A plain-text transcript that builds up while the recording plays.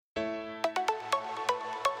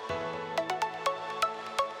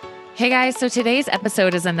Hey guys, so today's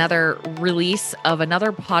episode is another release of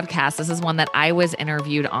another podcast. This is one that I was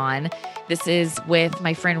interviewed on. This is with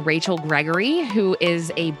my friend Rachel Gregory, who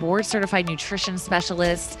is a board certified nutrition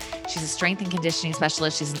specialist. She's a strength and conditioning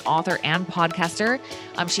specialist. She's an author and podcaster.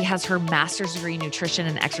 She has her master's degree in nutrition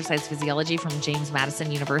and exercise physiology from James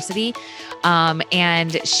Madison University.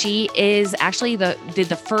 And she is actually did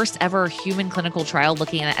the first ever human clinical trial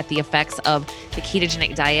looking at the effects of the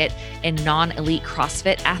ketogenic diet in non-elite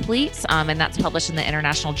CrossFit athletes. And that's published in the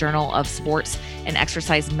International Journal of Sports and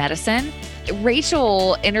Exercise Medicine.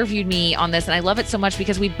 Rachel interviewed me on this, and I love it so much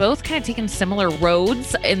because we both kind of taken similar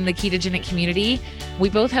roads in the ketogenic community. We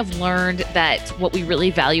both have learned that what we really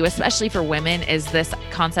value, especially for women, is this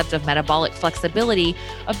concept of metabolic flexibility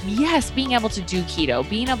of, yes, being able to do keto,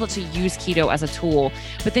 being able to use keto as a tool,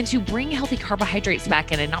 but then to bring healthy carbohydrates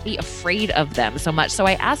back in and not be afraid of them so much. So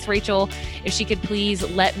I asked Rachel if she could please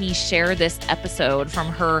let me share this episode from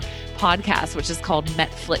her podcast, which is called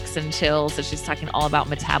Metflix and Chill. So she's talking all about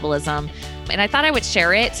metabolism. And I thought I would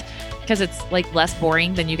share it because it's like less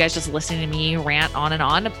boring than you guys just listening to me rant on and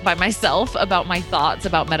on by myself about my thoughts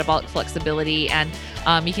about metabolic flexibility. And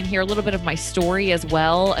you can hear a little bit of my story as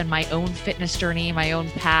well and my own fitness journey, my own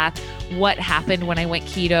path, what happened when I went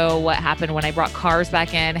keto, what happened when I brought carbs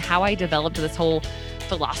back in, how I developed this whole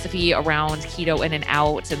philosophy around keto in and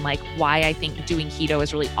out, and like why I think doing keto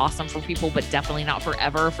is really awesome for people, but definitely not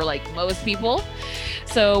forever for like most people.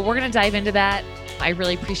 So we're going to dive into that. I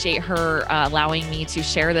really appreciate her allowing me to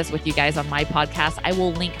share this with you guys on my podcast. I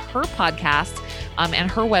will link her podcast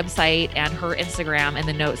and her website and her Instagram in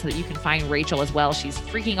the notes so that you can find Rachel as well. She's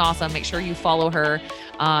freaking awesome. Make sure you follow her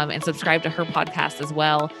and subscribe to her podcast as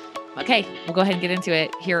well. Okay, we'll go ahead and get into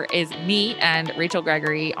it. Here is me and Rachel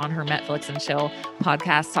Gregory on her Metflix and Chill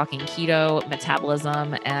podcast talking keto,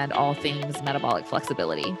 metabolism, and all things metabolic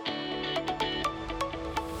flexibility.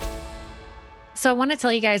 So I want to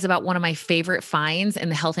tell you guys about one of my favorite finds in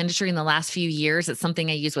the health industry in the last few years. It's something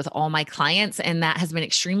I use with all my clients, and that has been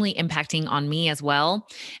extremely impacting on me as well.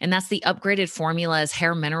 And that's the Upgraded Formulas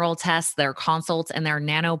hair mineral tests, their consults, and their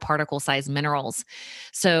nanoparticle size minerals.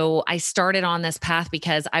 So I started on this path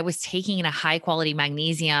because I was taking a high quality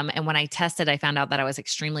magnesium. And when I tested, I found out that I was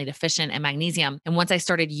extremely deficient in magnesium. And once I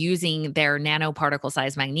started using their nanoparticle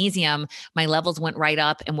size magnesium, my levels went right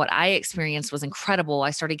up. And what I experienced was incredible. I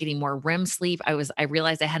started getting more REM sleep. I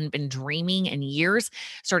realized I hadn't been dreaming in years,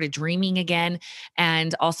 started dreaming again,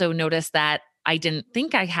 and also noticed that I didn't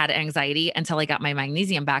think I had anxiety until I got my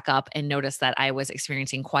magnesium back up and noticed that I was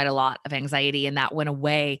experiencing quite a lot of anxiety, and that went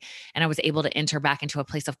away. And I was able to enter back into a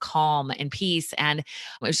place of calm and peace. And it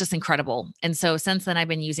was just incredible. And so since then, I've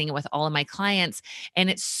been using it with all of my clients,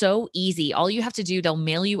 and it's so easy. All you have to do, they'll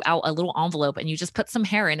mail you out a little envelope and you just put some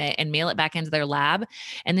hair in it and mail it back into their lab.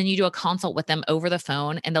 And then you do a consult with them over the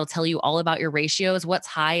phone, and they'll tell you all about your ratios, what's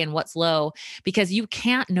high and what's low, because you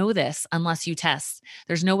can't know this unless you test.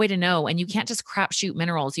 There's no way to know. And you can't just crapshoot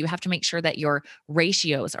minerals. You have to make sure that your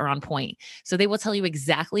ratios are on point. So they will tell you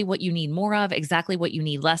exactly what you need more of, exactly what you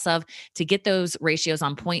need less of to get those ratios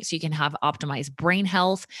on point so you can have optimized brain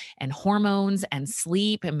health and hormones and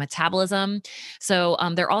sleep and metabolism. So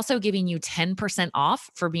they're also giving you 10% off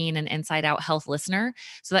for being an Inside Out Health listener.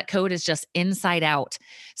 So that code is just Inside Out.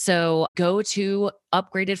 So go to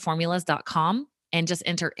upgradedformulas.com and just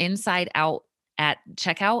enter Inside Out at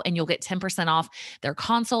checkout, and you'll get 10% off their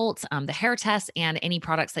consults, the hair tests, and any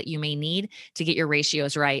products that you may need to get your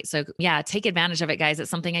ratios right. So yeah, take advantage of it, guys. It's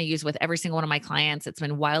something I use with every single one of my clients. It's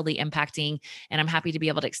been wildly impacting, and I'm happy to be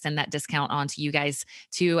able to extend that discount on to you guys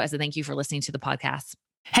too, as a thank you for listening to the podcast.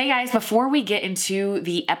 Hey guys, before we get into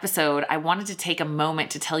the episode, I wanted to take a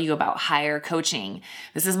moment to tell you about Hire Coaching.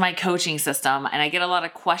 This is my coaching system, and I get a lot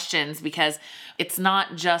of questions because it's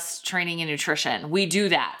not just training and nutrition. We do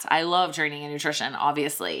that. I love training and nutrition,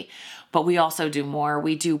 obviously, but we also do more.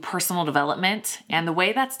 We do personal development, and the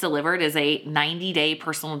way that's delivered is a 90-day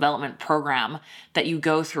personal development program that you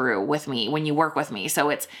go through with me when you work with me. So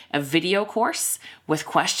it's a video course with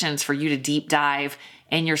questions for you to deep dive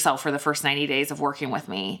in yourself for the first 90 days of working with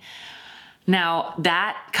me. Now,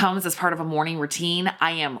 that comes as part of a morning routine.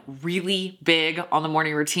 I am really big on the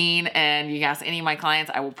morning routine, and you can ask any of my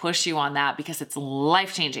clients, I will push you on that because it's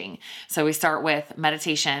life-changing. So we start with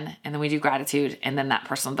meditation, and then we do gratitude, and then that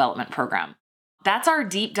personal development program. That's our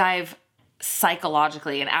deep dive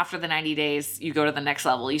psychologically. And after the 90 days, you go to the next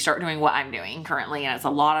level. You start doing what I'm doing currently, and it's a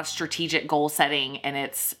lot of strategic goal setting, and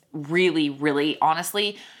it's really, really,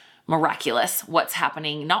 honestly, miraculous what's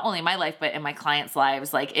happening, not only in my life, but in my clients'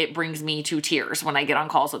 lives. Like, it brings me to tears when I get on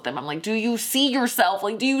calls with them. I'm like, do you see yourself?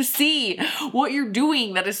 Like, do you see what you're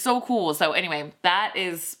doing? That is so cool. So anyway, that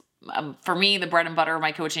is for me, the bread and butter of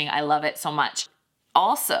my coaching. I love it so much.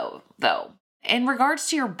 Also, though, in regards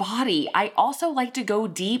to your body, I also like to go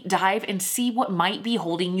deep dive and see what might be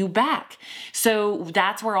holding you back. So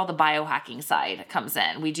that's where all the biohacking side comes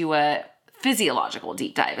in. We do a physiological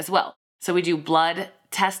deep dive as well. So we do blood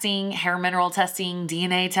testing, hair mineral testing,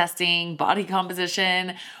 DNA testing, body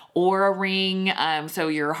composition, Oura ring, so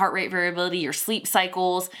your heart rate variability, your sleep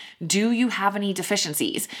cycles. Do you have any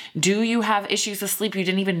deficiencies? Do you have issues with sleep you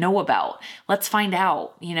didn't even know about? Let's find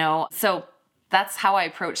out, So that's how I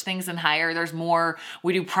approach things in Higher. There's more.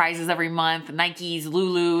 We do prizes every month, Nikes,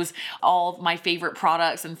 Lulus, all of my favorite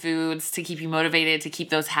products and foods to keep you motivated, to keep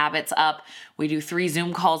those habits up. We do 3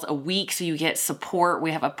 Zoom calls a week so you get support.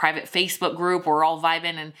 We have a private Facebook group. We're all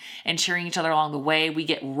vibing and cheering each other along the way. We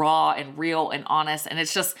get raw and real and honest. And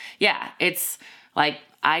it's just, it's like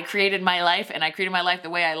I created my life and I created my life the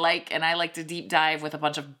way I like. And I like to deep dive with a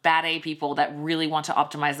bunch of bad A people that really want to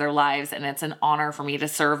optimize their lives. And it's an honor for me to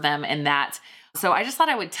serve them in that. So I just thought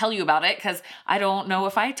I would tell you about it because I don't know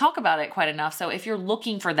if I talk about it quite enough. So if you're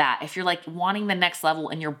looking for that, if you're like wanting the next level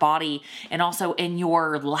in your body and also in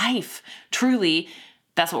your life, truly,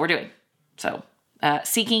 that's what we're doing. So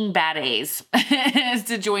seeking bad A's is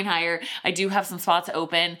to join Higher. I do have some spots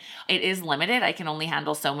open. It is limited. I can only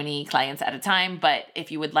handle so many clients at a time. But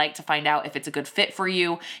if you would like to find out if it's a good fit for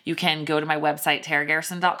you, you can go to my website,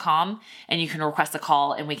 taragarrison.com, and you can request a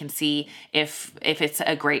call and we can see if it's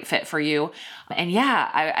a great fit for you. And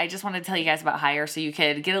I just wanted to tell you guys about Higher so you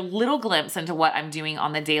could get a little glimpse into what I'm doing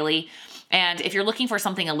on the daily. And if you're looking for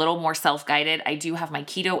something a little more self-guided, I do have my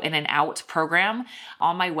Keto In and Out program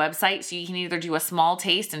on my website. So you can either do a small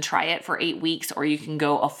taste and try it for 8 weeks, or you can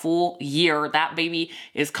go a full year. That baby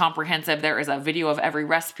is comprehensive. There is a video of every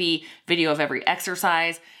recipe, video of every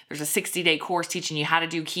exercise. There's a 60-day course teaching you how to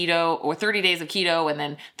do keto, or 30 days of keto, and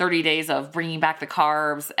then 30 days of bringing back the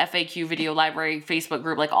carbs, FAQ video library, Facebook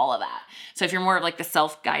group, like all of that. So if you're more of like the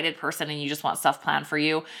self-guided person and you just want stuff planned for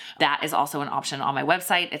you, that is also an option on my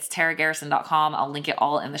website. It's taragarrison.com. I'll link it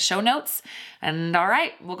all in the show notes. And all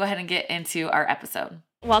right, we'll go ahead and get into our episode.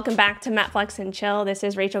 Welcome back to Metflex and Chill. This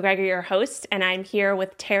is Rachel Gregory, your host, and I'm here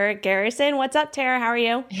with Tara Garrison. What's up, Tara? How are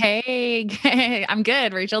you? Hey, I'm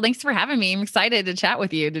good, Rachel. Thanks for having me. I'm excited to chat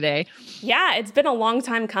with you today. Yeah, it's been a long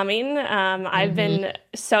time coming. I've been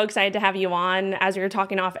so excited to have you on. As we were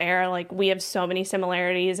talking off air, like we have so many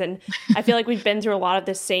similarities, and I feel like we've been through a lot of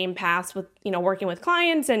the same paths with, working with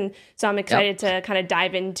clients, and so I'm excited to kind of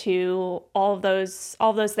dive into all of those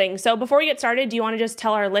things. So before we get started, do you want to just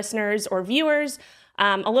tell our listeners or viewers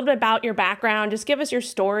a little bit about your background? Just give us your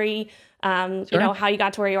story, Sure. how you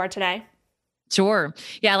got to where you are today. Sure.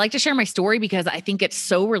 Yeah, I like to share my story because I think it's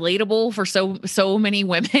so relatable for so many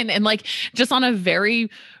women, and like just on a very,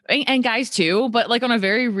 and guys too, but like on a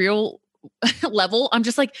very real level. I'm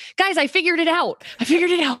just like, guys, I figured it out.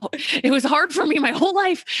 It was hard for me my whole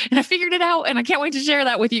life and I figured it out, and I can't wait to share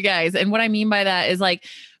that with you guys. And what I mean by that is like,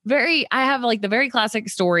 I have like the very classic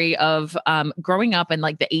story of growing up in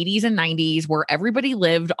like the 80s and 90s where everybody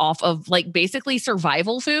lived off of like basically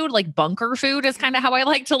survival food, like bunker food is kind of how I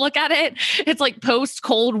like to look at it. It's like post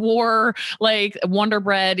Cold War, like Wonder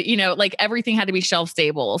Bread, like everything had to be shelf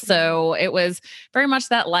stable. So it was very much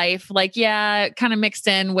that life, like, kind of mixed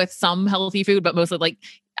in with some healthy food, but mostly like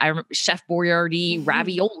I remember Chef Boyardee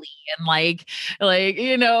ravioli and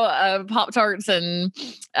Pop-Tarts and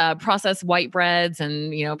processed white breads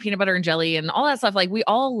and, peanut butter and jelly and all that stuff. Like we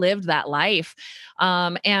all lived that life.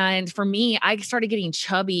 And for me, I started getting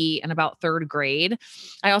chubby in about 3rd grade.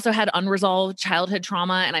 I also had unresolved childhood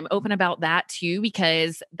trauma, and I'm open about that too,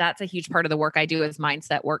 because that's a huge part of the work I do is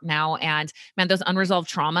mindset work now. And man, those unresolved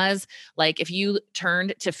traumas, like if you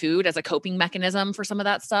turned to food as a coping mechanism for some of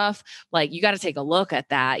that stuff, like you got to take a look at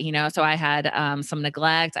that, So I had some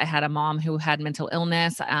neglect. I had a mom who had mental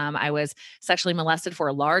illness. I was sexually molested for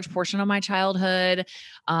a large portion of my childhood.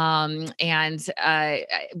 And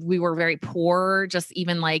we were very poor, just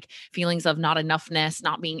even like feelings of not enoughness,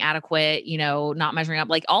 not being adequate, not measuring up,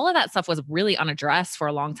 like all of that stuff was really unaddressed for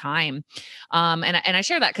a long time. And I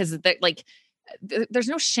share that because there's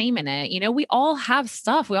no shame in it. We all have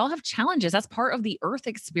stuff. We all have challenges. That's part of the earth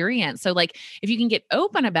experience. So like, if you can get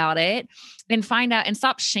open about it and find out and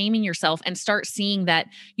stop shaming yourself and start seeing that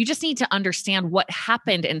you just need to understand what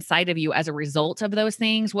happened inside of you as a result of those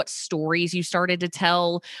things, what stories you started to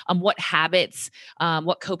tell, what habits,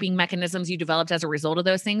 what coping mechanisms you developed as a result of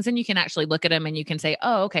those things. And you can actually look at them and you can say,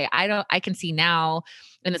 oh, okay, I can see now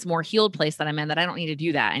in this more healed place that I'm in that I don't need to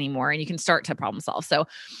do that anymore. And you can start to problem solve. So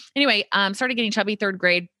anyway, started getting chubby 3rd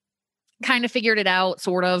grade. kind of figured it out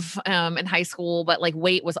sort of in high school, but like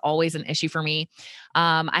weight was always an issue for me.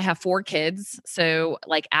 I have 4 kids. So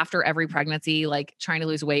like after every pregnancy, like trying to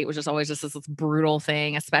lose weight was just always just this brutal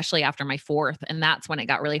thing, especially after my fourth. And that's when it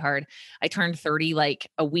got really hard. I turned 30 like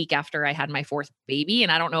a week after I had my fourth baby.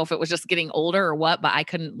 And I don't know if it was just getting older or what, but I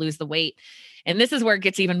couldn't lose the weight. And this is where it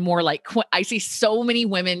gets even more like, I see so many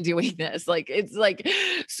women doing this. Like, it's like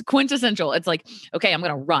quintessential. It's like, okay, I'm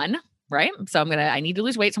going to run. Right. So I need to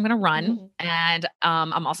lose weight. So I'm going to run. Mhm. And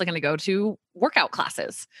I'm also going to go to workout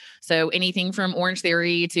classes. So anything from Orange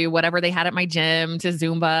Theory to whatever they had at my gym to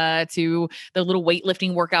Zumba to the little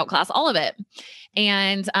weightlifting workout class, all of it.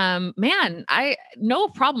 And man, I no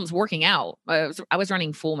problems working out. I was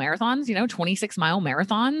running full marathons, 26-mile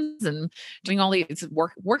marathons and doing all these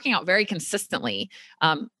working out very consistently,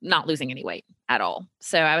 not losing any weight at all.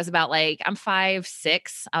 So I was about like, I'm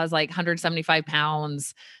 5'6". I was like 175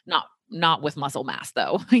 pounds, not with muscle mass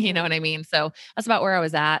though. You know what I mean? So that's about where I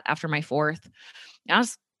was at after my fourth. And I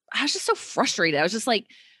was just so frustrated. I was just like,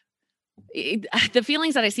 the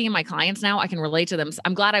feelings that I see in my clients now, I can relate to them.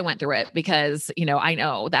 I'm glad I went through it because, I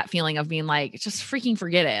know that feeling of being like, just freaking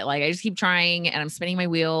forget it. Like I just keep trying and I'm spinning my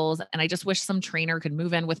wheels and I just wish some trainer could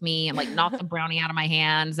move in with me and like knock the brownie out of my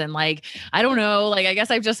hands. And like, I don't know, like, I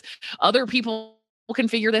guess other people can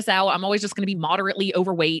figure this out. I'm always just going to be moderately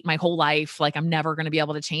overweight my whole life. Like I'm never going to be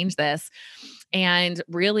able to change this. And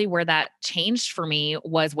really where that changed for me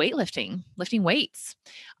was weightlifting, lifting weights.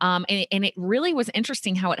 And it really was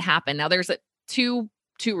interesting how it happened. Now there's two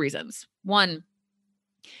reasons. One,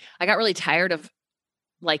 I got really tired of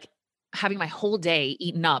like having my whole day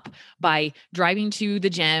eaten up by driving to the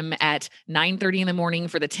gym at 9:30 in the morning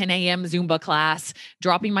for the 10 a.m. Zumba class,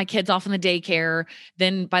 dropping my kids off in the daycare.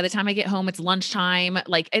 Then by the time I get home, it's lunchtime.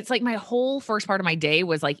 Like it's like my whole first part of my day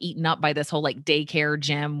was like eaten up by this whole like daycare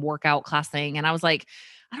gym workout class thing. And I was like,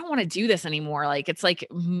 I don't want to do this anymore. Like it's like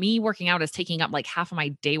me working out is taking up like half of my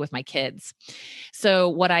day with my kids. So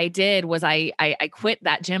what I did was I quit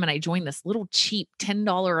that gym and I joined this little cheap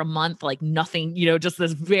 $10 a month, like nothing, just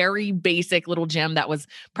this very basic little gym that was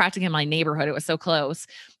practically in my neighborhood. It was so close,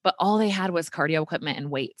 but all they had was cardio equipment and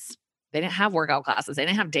weights. They didn't have workout classes. They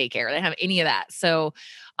didn't have daycare. They didn't have any of that. So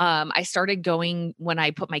I started going when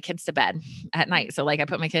I put my kids to bed at night. So like I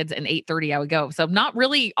put my kids at 8:30, I would go. So not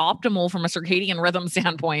really optimal from a circadian rhythm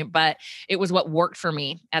standpoint, but it was what worked for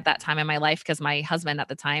me at that time in my life because my husband at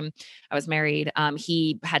the time I was married,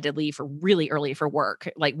 he had to leave for really early for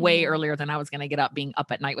work, like way Mhm. earlier than I was going to get up being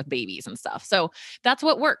up at night with babies and stuff. So that's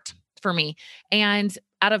what worked for me. And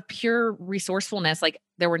out of pure resourcefulness, like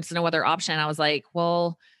there was no other option. I was like,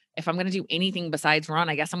 well, if I'm going to do anything besides run,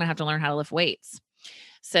 I guess I'm going to have to learn how to lift weights.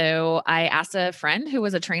 So I asked a friend who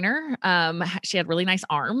was a trainer. She had really nice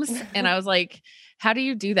arms. And I was like, how do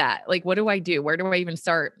you do that? Like, what do I do? Where do I even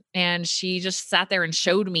start? And she just sat there and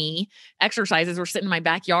showed me exercises. We're sitting in my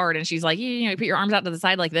backyard. And she's like, you put your arms out to the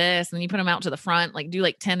side like this. And then you put them out to the front, like do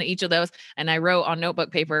like 10 of each of those. And I wrote on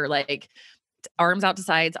notebook paper, like, arms out to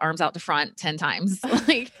sides, arms out to front 10 times.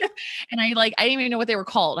 Like, and I didn't even know what they were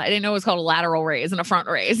called. I didn't know it was called a lateral raise and a front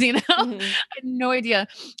raise, I Mhm. had no idea.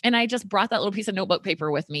 And I just brought that little piece of notebook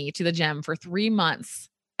paper with me to the gym for 3 months.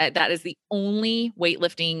 That is the only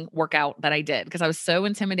weightlifting workout that I did because I was so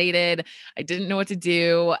intimidated. I didn't know what to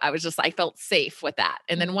do. I felt safe with that.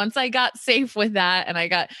 And then Mhm. once I got safe with that and I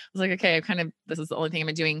was like, okay, this is the only thing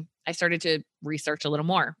I'm doing. I started to research a little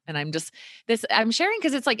more and I'm sharing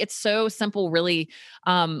because it's like, it's so simple, really.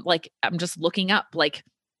 Like I'm just looking up like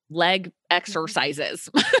leg Mhm. exercises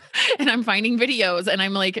and I'm finding videos and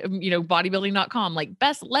I'm like, bodybuilding.com, like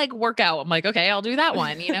best leg workout. I'm like, okay, I'll do that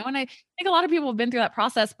one, and I think a lot of people have been through that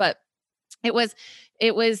process, but it was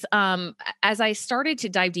as I started to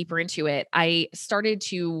dive deeper into it, I started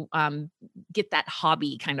to get that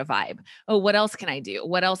hobby kind of vibe. Oh, what else can I do?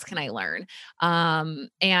 What else can I learn?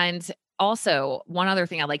 And also one other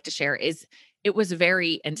thing I like to share is it was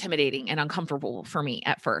very intimidating and uncomfortable for me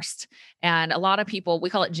at first. And a lot of people, we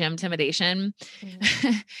call it gym intimidation.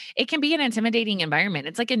 Mhm. It can be an intimidating environment.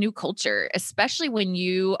 It's like a new culture, especially when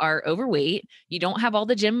you are overweight. You don't have all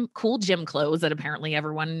the cool gym clothes that apparently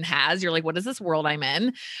everyone has. You're like, what is this world I'm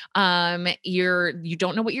in? You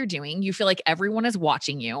don't know what you're doing. You feel like everyone is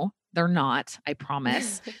watching you. They're not, I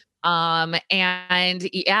promise. And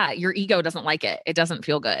yeah, your ego doesn't like it. It doesn't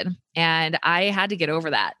feel good. And I had to get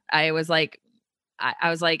over that. I was like,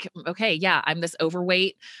 okay, yeah, I'm this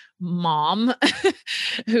overweight mom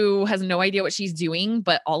who has no idea what she's doing,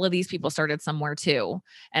 but all of these people started somewhere too.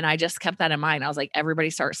 And I just kept that in mind. I was like,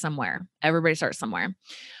 everybody starts somewhere. Everybody starts somewhere.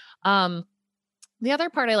 Um, The other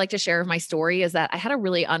part I like to share of my story is that I had a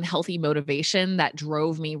really unhealthy motivation that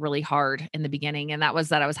drove me really hard in the beginning. And that was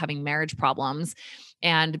that I was having marriage problems.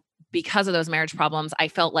 And because of those marriage problems, I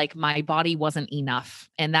felt like my body wasn't enough.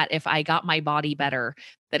 And that if I got my body better,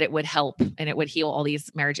 that it would help and it would heal all these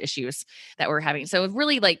marriage issues that we're having. So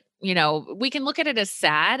really like, we can look at it as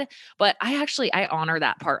sad, but I honor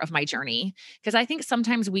that part of my journey because I think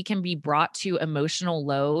sometimes we can be brought to emotional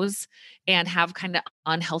lows and have kind of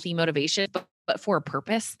unhealthy motivation, but for a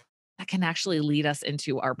purpose that can actually lead us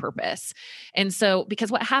into our purpose. And so, because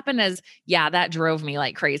what happened is, yeah, that drove me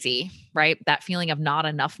like crazy, right? That feeling of not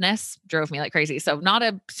enoughness drove me like crazy. So, not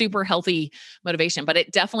a super healthy motivation, but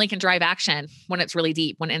it definitely can drive action when it's really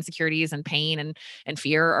deep, when insecurities and pain and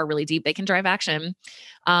fear are really deep, they can drive action.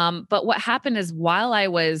 But what happened is while I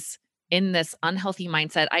was in this unhealthy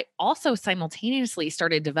mindset, I also simultaneously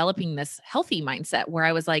started developing this healthy mindset where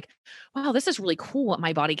I was like, wow, this is really cool what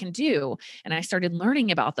my body can do. And I started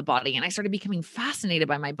learning about the body and I started becoming fascinated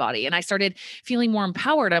by my body and I started feeling more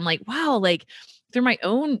empowered. I'm like, wow, like through my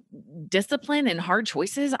own discipline and hard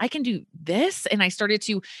choices, I can do this. And I started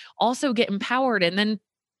to also get empowered. And then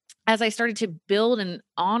as I started to build and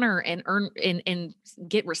honor and earn and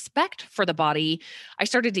get respect for the body, I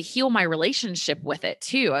started to heal my relationship with it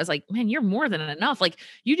too. I was like, man, you're more than enough. Like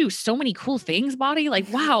you do so many cool things, body. Like,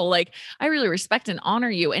 wow, like I really respect and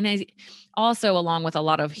honor you. And I also, along with a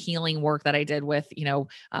lot of healing work that I did with,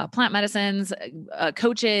 plant medicines,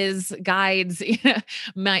 coaches, guides,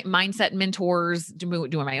 my mindset mentors,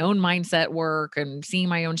 doing my own mindset work and seeing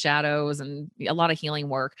my own shadows and a lot of healing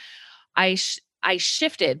work. I I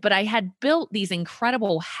shifted, but I had built these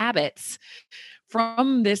incredible habits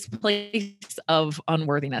from this place of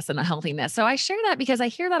unworthiness and unhealthiness. So I share that because I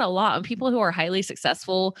hear that a lot of people who are highly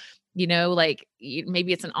successful, like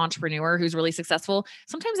maybe it's an entrepreneur who's really successful.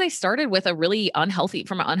 Sometimes they started with a really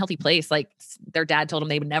from an unhealthy place. Like their dad told them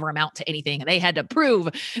they would never amount to anything and they had to prove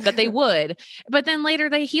that they would, but then later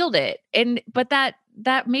they healed it. But that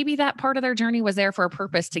maybe that part of their journey was there for a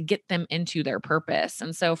purpose to get them into their purpose.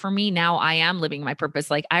 And so for me now, I am living my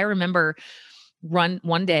purpose. Like I remember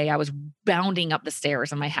one day I was bounding up the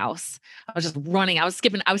stairs in my house. I was just running. I was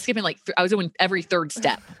skipping like I was doing every third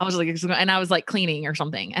step. I was like, and I was like cleaning or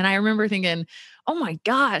something. And I remember thinking, oh my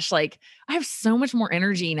gosh, like I have so much more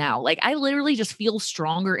energy now. Like I literally just feel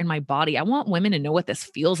stronger in my body. I want women to know what this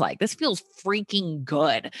feels like. This feels freaking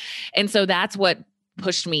good. And so that's what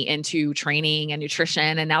pushed me into training and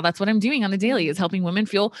nutrition. And now that's what I'm doing on the daily is helping women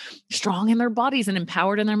feel strong in their bodies and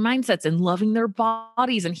empowered in their mindsets and loving their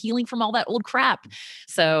bodies and healing from all that old crap.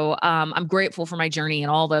 So I'm grateful for my journey and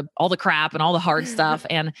all the crap and all the hard stuff.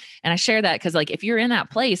 And I share that because like if you're in that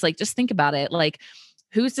place, like just think about it. Like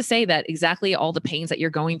who's to say that exactly all the pains that you're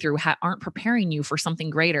going through aren't preparing you for something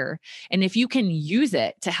greater? And if you can use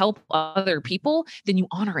it to help other people, then you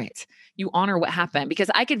honor it. You honor what happened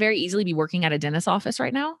because I could very easily be working at a dentist's office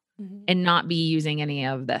right now and not be using any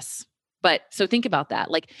of this. But so think about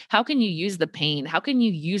that. Like, how can you use the pain? How can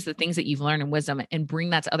you use the things that you've learned in wisdom and bring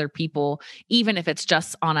that to other people, even if it's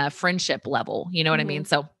just on a friendship level? You know what I mean?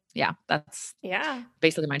 So yeah, that's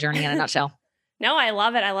basically my journey in a nutshell. No, I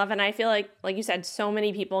love it. I love it. And I feel like you said, so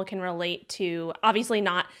many people can relate to, obviously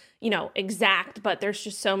not, exact, but there's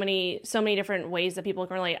just so many different ways that people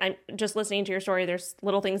can relate. I'm just listening to your story. There's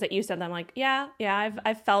little things that you said that I'm like, yeah,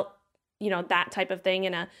 I've felt, that type of thing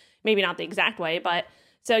in a, maybe not the exact way, but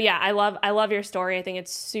so yeah, I love your story. I think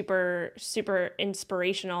it's super, super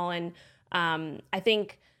inspirational. And I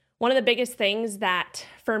think one of the biggest things that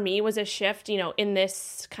for me was a shift, in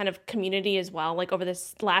this kind of community as well, like over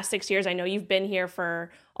this last 6 years, I know you've been here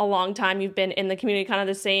for a long time. You've been in the community kind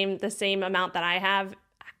of the same amount that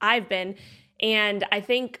I've been. And I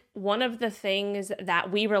think one of the things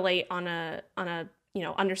that we relate on a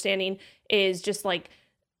understanding is just like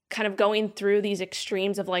kind of going through these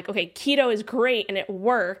extremes of like, okay, keto is great and it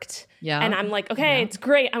worked. Yeah. And I'm like, okay, it's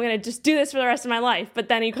great. I'm going to just do this for the rest of my life. But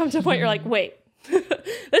then you come to a point, you're like, wait,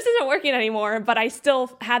 this isn't working anymore, but I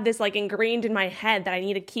still had this like ingrained in my head that I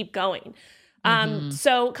need to keep going.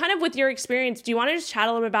 So kind of with your experience, do you want to just chat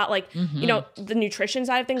a little bit about like, the nutrition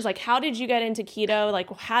side of things? Like, how did you get into keto?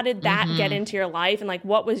 Like, how did that get into your life? And like,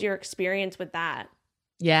 what was your experience with that?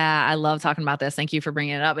 Yeah, I love talking about this. Thank you for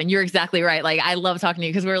bringing it up. And you're exactly right. Like, I love talking to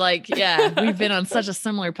you because we're like, yeah, we've been on such a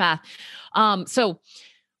similar path. So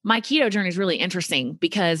my keto journey is really interesting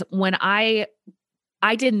because when I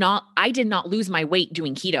did not lose my weight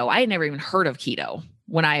doing keto. I had never even heard of keto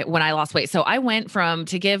when I lost weight. So I went from,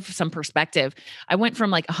 to give some perspective, I went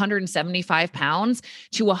from like 175 pounds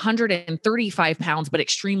to 135 pounds, but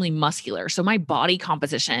extremely muscular. So my body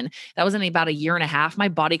composition, that was in about a year and a half, my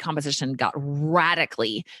body composition got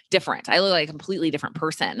radically different. I look like a completely different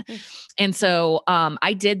person. And so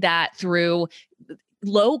I did that through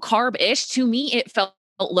low carb ish. To me, it felt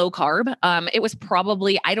low carb. It was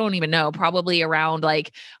probably, I don't even know, probably around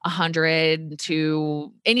like 100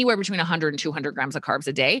 to anywhere between 100 and 200 grams of carbs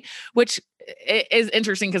a day, which is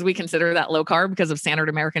interesting because we consider that low carb because of standard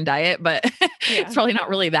American diet, but it's probably not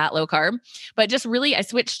really that low carb. But just really, I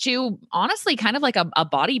switched to honestly kind of like a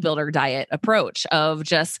bodybuilder diet approach of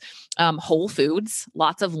just whole foods,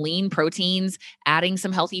 lots of lean proteins, adding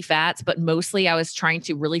some healthy fats, but mostly I was trying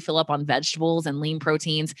to really fill up on vegetables and lean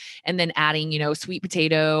proteins, and then adding, sweet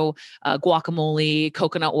potato, guacamole,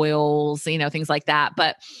 coconut oils, things like that.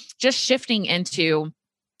 But just shifting into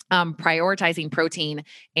prioritizing protein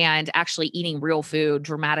and actually eating real food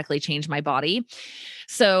dramatically changed my body.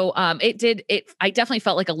 So I definitely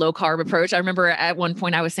felt like a low carb approach. I remember at one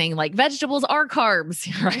point I was saying like vegetables are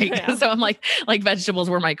carbs, right? Yeah. So I'm like vegetables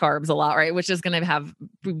were my carbs a lot, right? Which is going to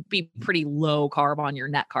be pretty low carb on your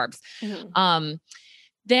net carbs. Mm-hmm.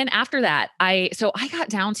 Then after that, I got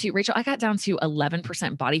down to, Rachel, I got down to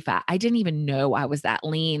 11% body fat. I didn't even know I was that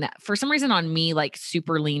lean. For some reason on me, like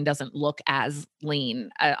super lean doesn't look as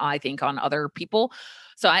lean, I think on other people.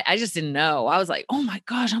 So I just didn't know. I was like, oh my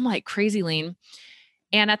gosh, I'm like crazy lean.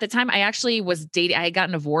 And at the time I actually was dating, I had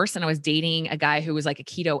gotten divorced and I was dating a guy who was like a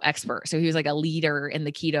keto expert. So he was like a leader in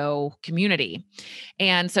the keto community.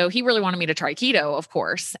 And so he really wanted me to try keto, of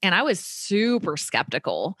course. And I was super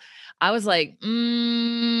skeptical. I was like,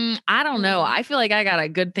 I don't know. I feel like I got a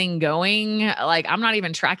good thing going. Like I'm not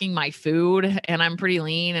even tracking my food and I'm pretty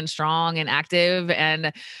lean and strong and active.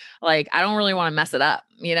 And like, I don't really want to mess it up,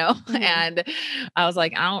 Mm-hmm. And I was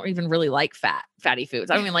like, I don't even really like fatty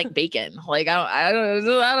foods. I don't even like bacon. Like, I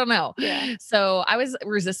don't know. Yeah. So I was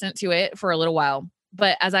resistant to it for a little while,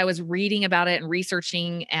 but as I was reading about it and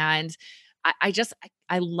researching, and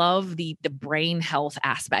I love the brain health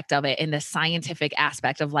aspect of it and the scientific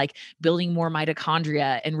aspect of like building more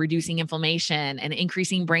mitochondria and reducing inflammation and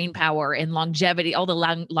increasing brain power and longevity, all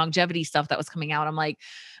the longevity stuff that was coming out. I'm like,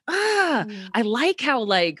 I like how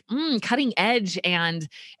like cutting edge and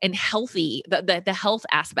healthy, the health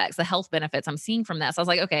aspects, the health benefits I'm seeing from this. I was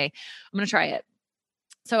like, okay, I'm going to try it.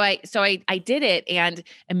 So I did it, and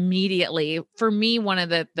immediately for me, one of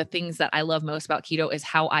the things that I love most about keto is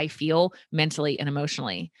how I feel mentally and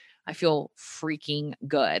emotionally. I feel freaking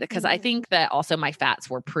good because I think that also my fats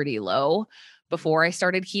were pretty low before I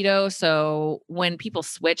started keto. So when people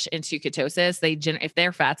switch into ketosis, if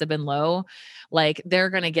their fats have been low, like they're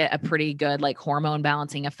going to get a pretty good like hormone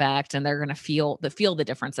balancing effect, and they're going to feel the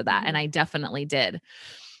difference of that. Mm-hmm. And I definitely did.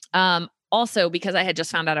 Also, because I had just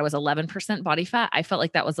found out I was 11% body fat, I felt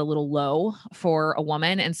like that was a little low for a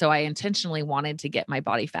woman. And so I intentionally wanted to get my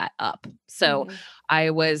body fat up. So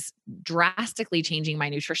I was drastically changing my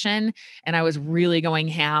nutrition, and I was really going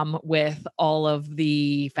ham with all of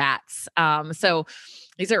the fats. So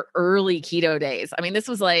these are early keto days. I mean, this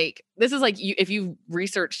is like if you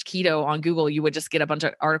researched keto on Google, you would just get a bunch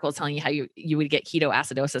of articles telling you how you would get keto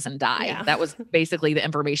acidosis and die. Yeah. That was basically the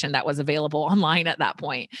information that was available online at that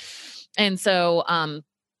point. And so,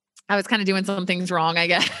 I was kind of doing some things wrong, I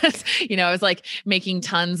guess. I was like making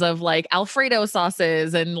tons of like Alfredo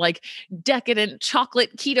sauces and like decadent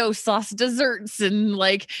chocolate keto sauce desserts and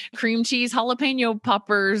like cream cheese jalapeno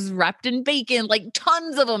poppers wrapped in bacon, like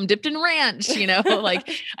tons of them dipped in ranch, like,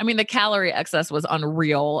 I mean, the calorie excess was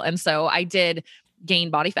unreal. And so I did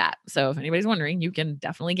gain body fat. So if anybody's wondering, you can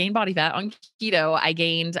definitely gain body fat on keto. I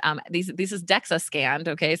gained, this is DEXA scanned.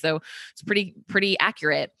 Okay. So it's pretty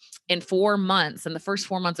accurate. In 4 months, in the first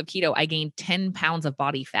 4 months of keto, I gained 10 pounds of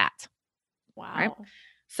body fat. Wow. Right?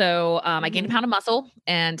 So, I gained a pound of muscle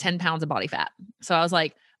and 10 pounds of body fat. So I was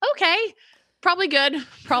like, okay, probably good.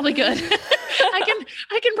 I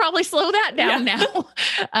can probably slow that down now.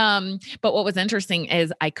 But what was interesting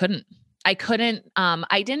is I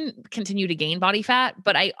didn't continue to gain body fat,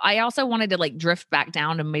 but I also wanted to like drift back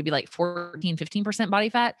down to maybe like 14, 15% body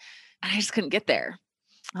fat. And I just couldn't get there.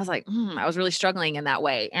 I was like, I was really struggling in that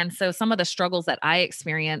way. And so some of the struggles that I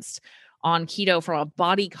experienced on keto from a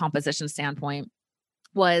body composition standpoint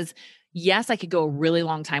was, yes, I could go a really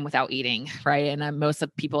long time without eating, right? And most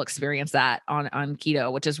of people experience that on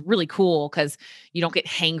keto, which is really cool because you don't get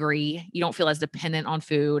hangry, you don't feel as dependent on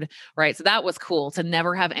food, right? So that was cool to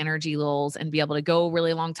never have energy lulls and be able to go a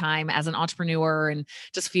really long time as an entrepreneur and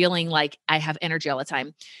just feeling like I have energy all the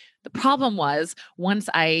time. The problem was once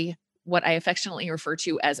I what I affectionately refer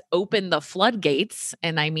to as open the floodgates.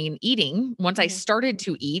 And I mean, eating, once I started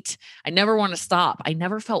to eat, I never want to stop. I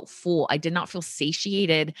never felt full. I did not feel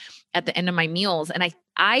satiated at the end of my meals. And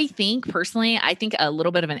I think personally, I think a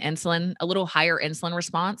little bit of a little higher insulin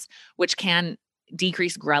response, which can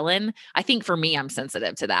decrease ghrelin. I think for me, I'm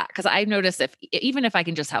sensitive to that because I've noticed even if I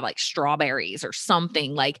can just have like strawberries or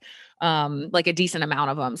something like a decent amount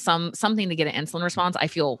of them, something to get an insulin response, I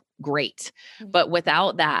feel great. But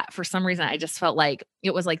without that, for some reason, I just felt like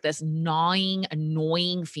it was like this gnawing,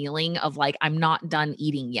 annoying feeling of like, I'm not done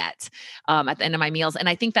eating yet at the end of my meals. And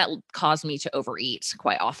I think that caused me to overeat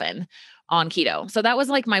quite often on keto. So that was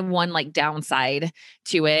like my one like downside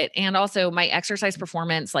to it. And also my exercise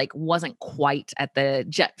performance like wasn't quite at the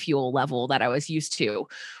jet fuel level that I was used to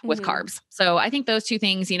with carbs. So I think those two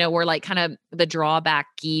things, were like kind of the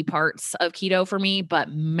drawbacky parts of keto for me. But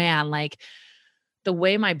man, like the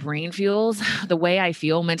way my brain feels, the way I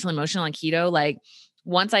feel mentally, emotional on keto, like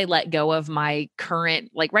once I let go of my current,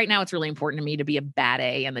 like right now, it's really important to me to be a bad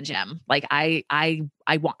A in the gym. Like I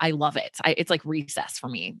love it. It's like recess for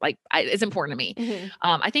me. Like it's important to me.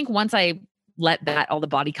 I think once I let all the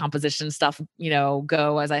body composition stuff,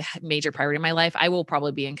 go as a major priority in my life, I will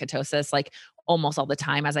probably be in ketosis like almost all the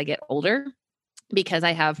time as I get older, because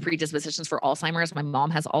I have predispositions for Alzheimer's. My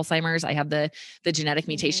mom has Alzheimer's. I have the genetic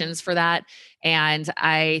mutations for that. And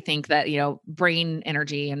I think that, brain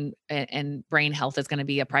energy and brain health is going to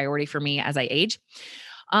be a priority for me as I age.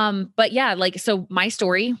 But yeah, like, so my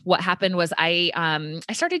story, what happened was I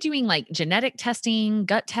started doing like genetic testing,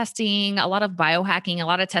 gut testing, a lot of biohacking, a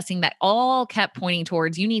lot of testing that all kept pointing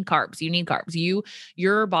towards, you need carbs,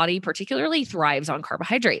 your body particularly thrives on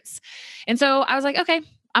carbohydrates. And so I was like, okay,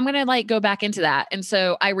 I'm going to like go back into that. And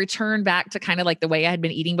so I returned back to kind of like the way I had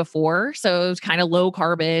been eating before. So it was kind of low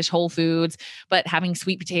carbish, whole foods, but having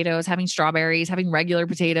sweet potatoes, having strawberries, having regular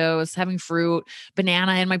potatoes, having fruit,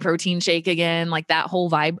 banana in my protein shake again, like that whole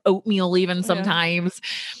vibe, oatmeal even sometimes.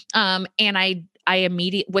 And I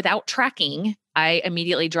immediately, without tracking, I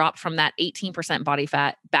immediately dropped from that 18% body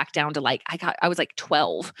fat back down to like, I was like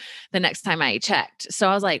 12 the next time I checked. So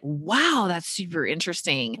I was like, wow, that's super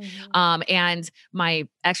interesting. And my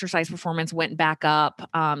exercise performance went back up.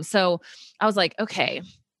 So I was like, okay,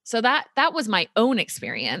 so that was my own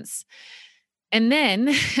experience. And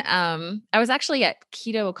then, I was actually at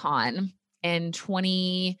KetoCon in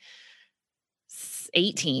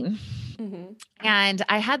 2018. And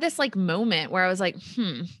I had this like moment where I was like,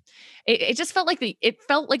 it just felt like the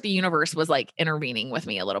universe was like intervening with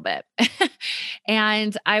me a little bit.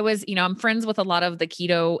 And I was, I'm friends with a lot of the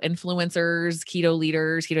keto influencers, keto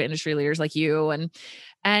leaders, keto industry leaders like you. And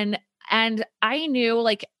I knew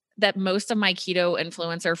like that most of my keto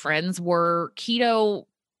influencer friends were keto,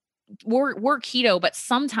 but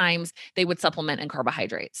sometimes they would supplement in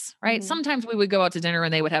carbohydrates, right? Sometimes we would go out to dinner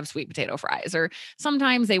and they would have sweet potato fries, or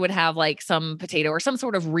sometimes they would have like some potato or some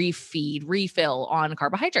sort of refill on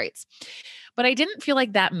carbohydrates. But I didn't feel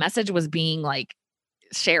like that message was being like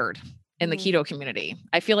shared in the keto community.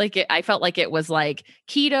 I felt like it was like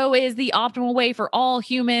keto is the optimal way for all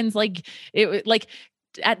humans. Like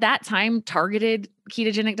at that time, targeted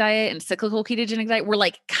ketogenic diet and cyclical ketogenic diet were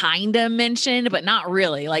like kind of mentioned, but not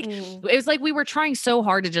really. Like it was like we were trying so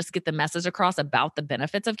hard to just get the message across about the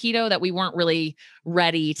benefits of keto that we weren't really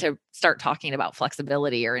ready to start talking about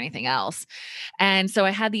flexibility or anything else. And so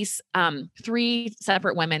I had these 3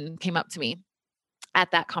 separate women came up to me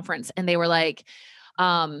at that conference, and they were like,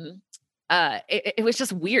 it was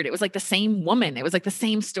just weird. It was like the same woman. It was like the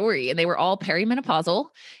same story. And they were all perimenopausal,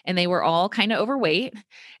 and they were all kind of overweight,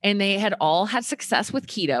 and they had all had success with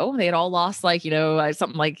keto. They had all lost like,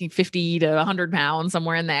 something like 50 to 100 pounds,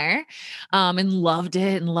 somewhere in there, and loved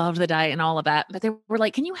it and loved the diet and all of that. But they were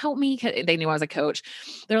like, can you help me? They knew I was a coach.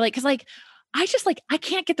 They're like, cause like, I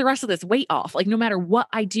can't get the rest of this weight off. Like no matter what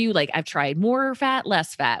I do, like I've tried more fat,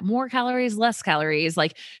 less fat, more calories, less calories,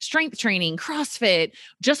 like strength training, CrossFit,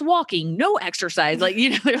 just walking, no exercise. Like,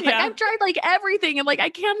 like I've tried like everything, and like, I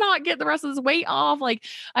cannot get the rest of this weight off. Like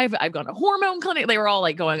I've gone to hormone clinic. They were all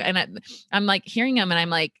like going, and I'm like hearing them, and I'm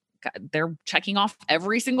like, God, they're checking off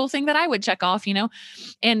every single thing that I would check off,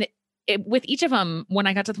 and with each of them, when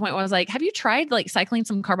I got to the point where I was like, have you tried like cycling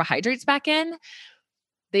some carbohydrates back in?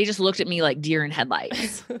 They just looked at me like deer in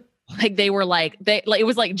headlights. Like they were like, it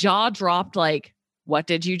was like jaw dropped. Like, what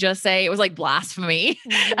did you just say? It was like blasphemy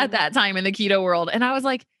at that time in the keto world. And I was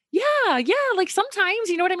like, yeah. Like sometimes,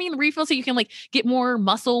 you know what I mean? Refill so you can like get more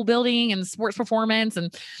muscle building and sports performance.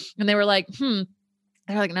 And they were like, they're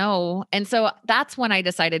like, no. And so that's when I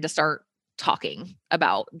decided to start talking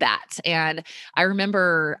about that. And I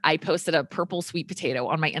remember I posted a purple sweet potato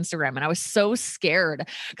on my Instagram, and I was so scared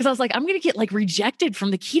because I was like, I'm going to get like rejected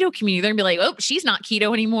from the keto community. They're gonna be like, oh, she's not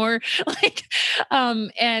keto anymore. Like,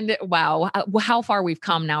 and wow, how far we've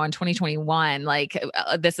come now in 2021. Like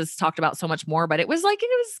this is talked about so much more, but it was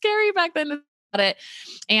scary back then about it.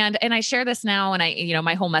 And I share this now, and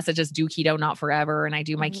my whole message is do keto, not forever. And I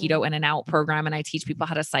do my keto in and out program, and I teach people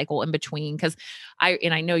how to cycle in between. Cause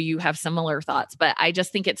I know you have similar thoughts, but I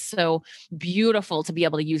just think it's so beautiful to be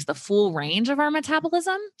able to use the full range of our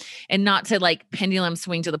metabolism and not to like pendulum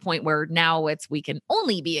swing to the point where now we can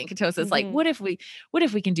only be in ketosis. Like, what if we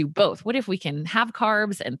can do both? What if we can have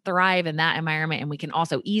carbs and thrive in that environment? And we can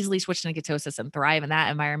also easily switch to ketosis and thrive in that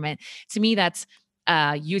environment. To me, that's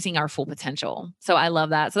using our full potential. So I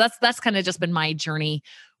love that. So that's kind of just been my journey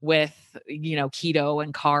with, keto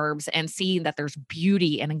and carbs, and seeing that there's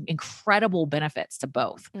beauty and incredible benefits to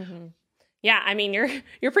both. Yeah. I mean,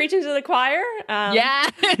 you're preaching to the choir. Yeah.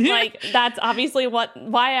 Like that's obviously why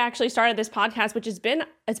I actually started this podcast, which it's been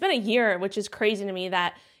a year, which is crazy to me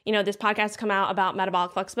that, this podcast has come out about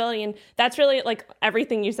metabolic flexibility. And that's really like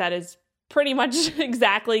everything you said is pretty much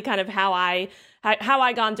exactly kind of how I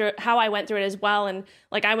went through it as well. And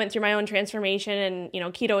like, I went through my own transformation,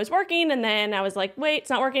 and, keto is working. And then I was like, wait, it's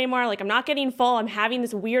not working anymore. Like, I'm not getting full. I'm having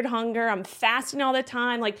this weird hunger. I'm fasting all the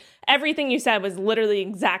time. Like everything you said was literally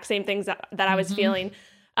exact same things that I was feeling.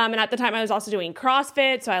 And at the time I was also doing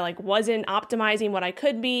CrossFit. So I like wasn't optimizing what I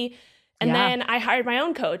could be. And then I hired my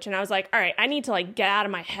own coach, and I was like, all right, I need to like get out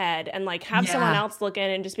of my head and like have someone else look in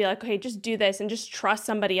and just be like, okay, just do this, and just trust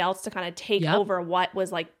somebody else to kind of take over what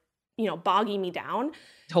was like, bogging me down.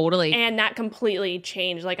 Totally. And that completely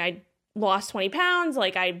changed. Like I lost 20 pounds.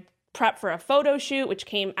 Like I prepped for a photo shoot, which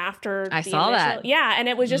came after I saw that. Yeah. And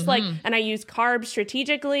it was just like, and I used carbs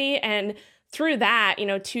strategically. And through that,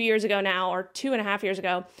 2 years ago now, or 2.5 years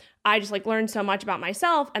ago, I just like learned so much about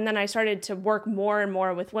myself. And then I started to work more and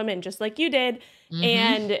more with women just like you did.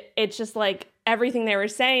 And it's just like everything they were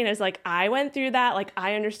saying is like, I went through that. Like,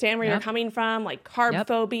 I understand where you're coming from, like carb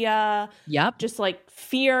phobia, just like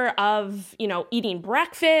fear of, eating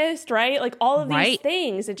breakfast, right? Like all of these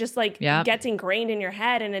things, it just like gets ingrained in your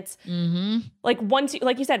head. And it's like,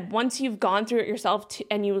 like you said, once you've gone through it yourself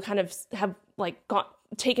and you kind of have like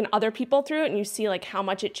taken other people through it, and you see like how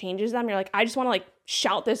much it changes them, you're like, I just want to like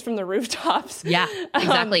shout this from the rooftops. Yeah,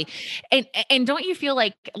 exactly. And don't you feel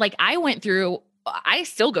like I went through, I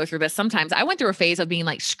still go through this sometimes. I went through a phase of being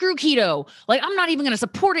like, screw keto. Like, I'm not even going to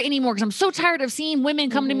support it anymore because I'm so tired of seeing women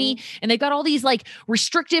come to me and they've got all these like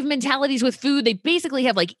restrictive mentalities with food. They basically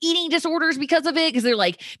have like eating disorders because of it. Because they're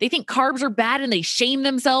like, they think carbs are bad and they shame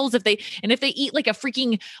themselves if they eat like a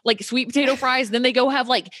freaking like sweet potato fries, then they go have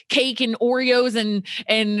like cake and Oreos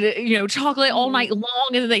and chocolate all night long,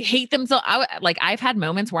 and then they hate themselves. I've had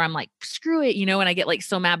moments where I'm like, screw it, and I get like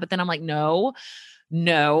so mad, but then I'm like,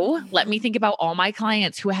 no, let me think about all my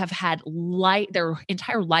clients who have had their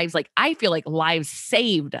entire lives, like I feel like lives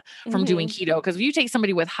saved from doing keto. Because if you take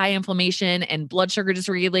somebody with high inflammation and blood sugar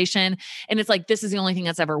dysregulation, and it's like, this is the only thing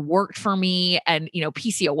that's ever worked for me, and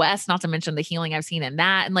PCOS, not to mention the healing I've seen in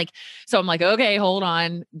that. And like, so I'm like, okay, hold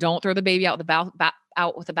on. Don't throw the baby out with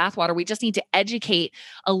the bathwater. We just need to educate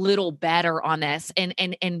a little better on this and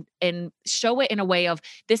show it in a way of,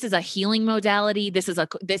 this is a healing modality.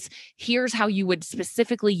 Here's how you would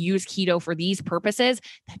specifically use keto for these purposes.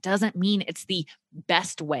 That doesn't mean it's the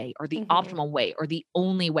best way or the optimal way or the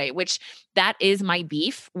only way, which that is my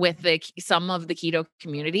beef with some of the keto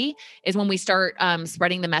community, is when we start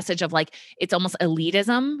spreading the message of like, it's almost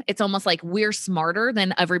elitism. It's almost like we're smarter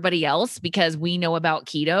than everybody else because we know about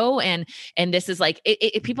keto. And this is like,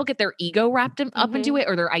 people get their ego wrapped up into it,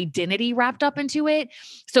 or their identity wrapped up into it.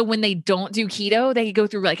 So when they don't do keto, they go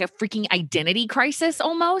through like a freaking identity crisis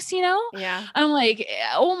almost, Yeah. I'm like,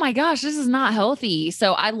 oh my gosh, this is not healthy.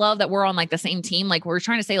 So I love that we're on like the same team. Like, we're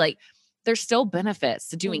trying to say like, there's still benefits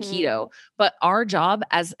to doing keto, but our job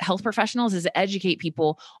as health professionals is to educate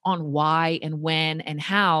people on why and when and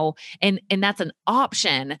how, and that's an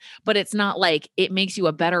option, but it's not like it makes you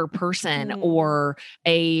a better person or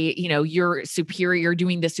you're superior,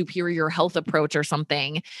 doing the superior health approach or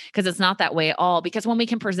something, because it's not that way at all. Because when we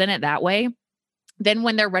can present it that way, then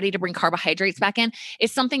when they're ready to bring carbohydrates back in,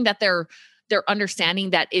 it's something that they're they're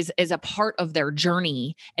understanding that is a part of their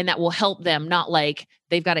journey, and that will help them, not like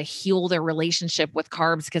they've got to heal their relationship with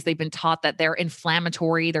carbs because they've been taught that they're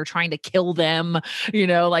inflammatory, they're trying to kill them.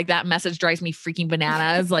 Like that message drives me freaking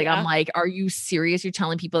bananas. Like, I'm like, are you serious? You're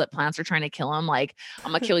telling people that plants are trying to kill them? Like,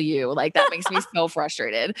 I'm gonna kill you. Like, that makes me so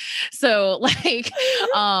frustrated. So like,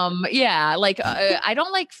 I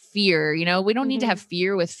don't like fear. We don't need to have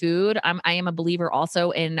fear with food. I am a believer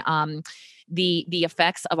also in the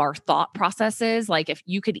effects of our thought processes. Like, if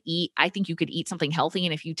you could eat, I think you could eat something healthy,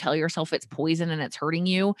 and if you tell yourself it's poison and it's hurting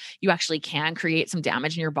you, you actually can create some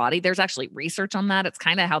damage in your body. There's actually research on that. It's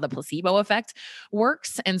kind of how the placebo effect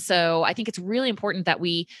works. And so I think it's really important that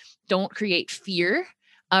we don't create fear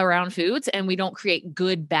around foods, and we don't create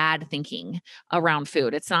good, bad thinking around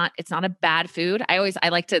food. It's not a bad food. I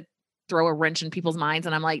like to throw a wrench in people's minds.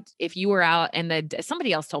 And I'm like, if you were out and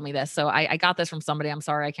somebody else told me this. So I got this from somebody. I'm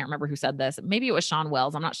sorry. I can't remember who said this. Maybe it was Sean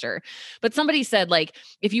Wells. I'm not sure. But somebody said, like,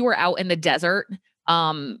 if you were out in the desert,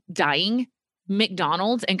 dying,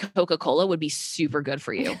 McDonald's and Coca-Cola would be super good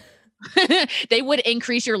for you. They would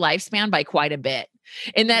increase your lifespan by quite a bit.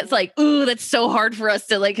 And that's like, ooh, that's so hard for us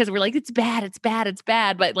to like, cause we're like, it's bad.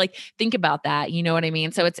 But like, think about that. You know what I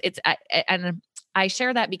mean? So and I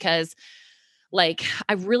share that because, like,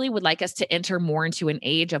 I really would like us to enter more into an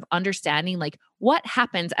age of understanding, like, what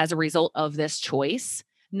happens as a result of this choice,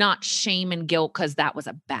 not shame and guilt because that was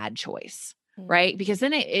a bad choice, right? Because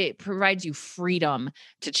then it provides you freedom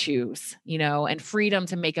to choose, and freedom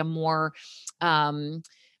to make a more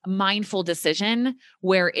mindful decision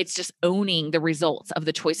where it's just owning the results of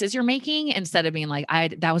the choices you're making, instead of being like,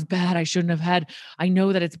 that was bad. I shouldn't have had, I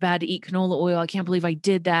know that it's bad to eat canola oil. I can't believe I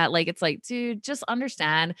did that. Like, it's like, dude, just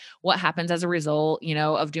understand what happens as a result,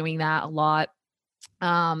 of doing that a lot.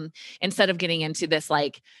 Instead of getting into this,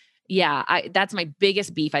 like, that's my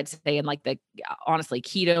biggest beef, I'd say, in like the, honestly,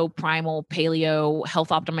 keto, primal, paleo, health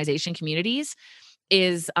optimization communities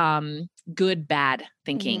is good, bad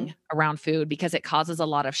thinking around food, because it causes a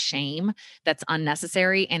lot of shame that's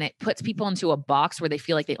unnecessary. And it puts people into a box where they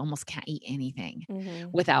feel like they almost can't eat anything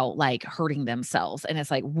without like hurting themselves. And it's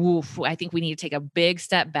like, woof, I think we need to take a big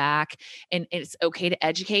step back, and it's okay to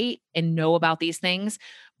educate and know about these things,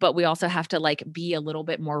 but we also have to like be a little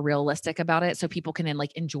bit more realistic about it so people can then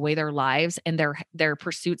like enjoy their lives, and their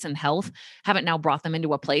pursuits in health haven't now brought them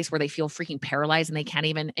into a place where they feel freaking paralyzed and they can't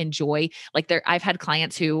even enjoy, like, I've had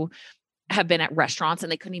clients who have been at restaurants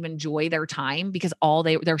and they couldn't even enjoy their time because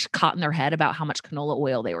they're caught in their head about how much canola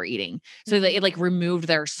oil they were eating. So it like removed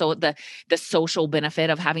the social benefit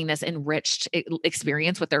of having this enriched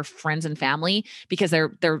experience with their friends and family because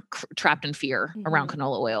they're trapped in fear around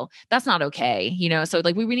canola oil. That's not okay. So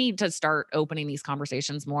like we need to start opening these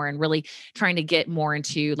conversations more and really trying to get more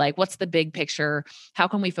into like, what's the big picture? How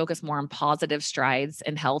can we focus more on positive strides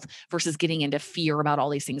in health versus getting into fear about all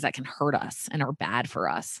these things that can hurt us and are bad for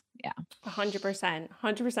us? Yeah.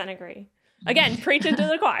 100% agree. Again, preaching to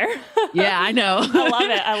the choir. Yeah, I know.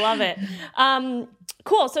 I love it.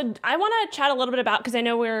 Cool. So I want to chat a little bit about, because I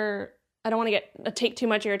know I don't want to take too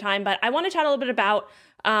much of your time, but I want to chat a little bit about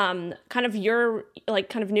kind of your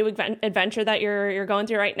new adventure that you're going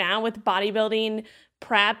through right now with bodybuilding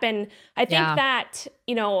prep. And I think that,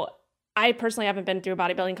 I personally haven't been through a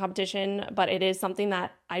bodybuilding competition, but it is something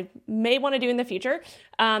that I may want to do in the future.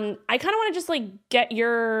 I kind of want to just like get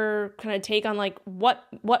your kind of take on like what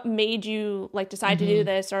made you like decide to do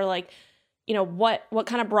this, or like, what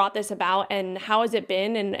kind of brought this about, and how has it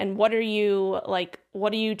been, and what are you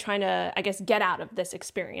trying to, I guess, get out of this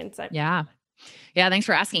experience? Yeah. Thanks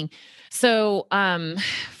for asking. So,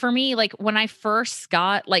 for me, like when I first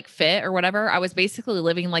got like fit or whatever, I was basically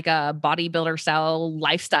living like a bodybuilder style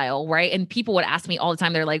lifestyle. Right. And people would ask me all the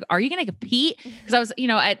time, they're like, are you going to compete? Cause I was,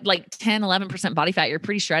 at like 10, 11% body fat, you're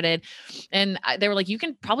pretty shredded. And they were like, you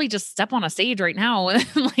can probably just step on a stage right now and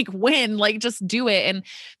like win, like just do it. And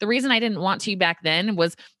the reason I didn't want to back then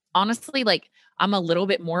was honestly, like, I'm a little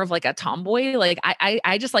bit more of like a tomboy. Like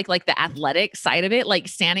I just like the athletic side of it, like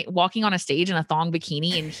walking on a stage in a thong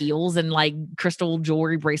bikini and heels and like crystal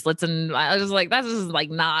jewelry bracelets. And I was like, that's just like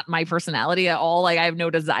not my personality at all. Like I have no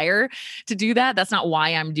desire to do that. That's not why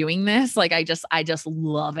I'm doing this. Like, I just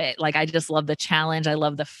love it. Like, I just love the challenge. I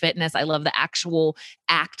love the fitness. I love the actual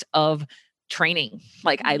act of training.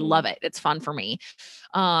 Like, I love it. It's fun for me.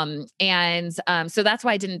 So that's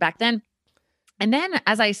why I didn't back then. And then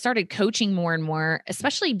as I started coaching more and more,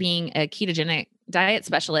 especially being a ketogenic diet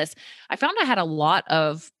specialist, I found I had a lot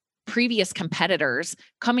of previous competitors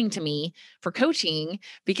coming to me for coaching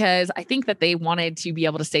because I think that they wanted to be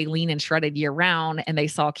able to stay lean and shredded year round. And they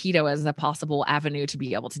saw keto as a possible avenue to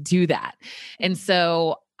be able to do that. And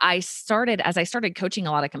so as I started coaching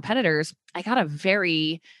a lot of competitors, I got a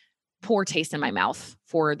very poor taste in my mouth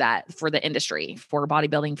for the industry, for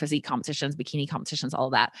bodybuilding, physique competitions, bikini competitions, all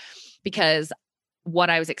of that. Because what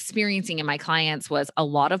I was experiencing in my clients was a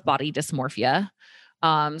lot of body dysmorphia.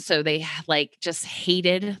 So they like just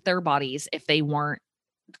hated their bodies if they weren't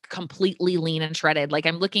completely lean and shredded. Like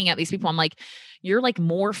I'm looking at these people, I'm like, you're like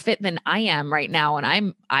more fit than I am right now.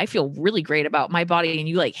 And I feel really great about my body. And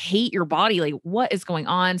you like hate your body. Like what is going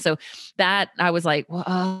on? So that I was like, well,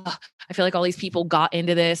 I feel like all these people got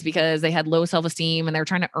into this because they had low self-esteem and they're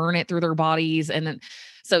trying to earn it through their bodies. And then,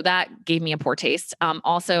 so that gave me a poor taste.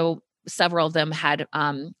 Also several of them had,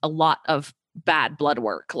 a lot of bad blood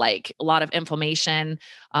work, like a lot of inflammation,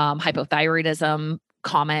 hypothyroidism,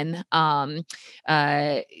 common.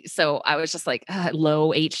 So I was just like, low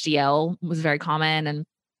HDL was very common. And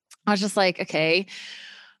I was just like, okay,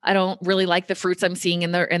 I don't really like the fruits I'm seeing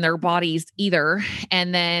in their bodies either.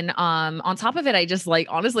 And then, on top of it, I just like,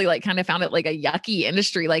 honestly, like kind of found it like a yucky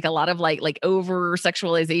industry, like a lot of like over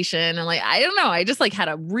sexualization. And like, I don't know, I just like had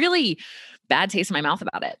a really bad taste in my mouth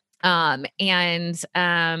about it.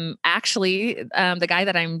 Actually, the guy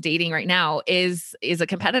that I'm dating right now is a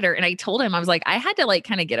competitor. And I told him, I was like, I had to like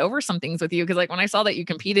kind of get over some things with you. Cause like when I saw that you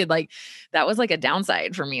competed, like that was like a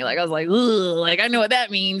downside for me. Like I was like, ugh, like I know what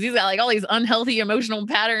that means. He's got like all these unhealthy emotional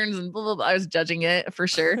patterns and blah, blah, blah. I was judging it for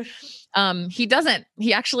sure.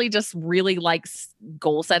 He actually just really likes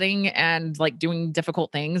goal setting and like doing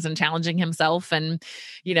difficult things and challenging himself. And,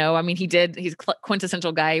 I mean, he's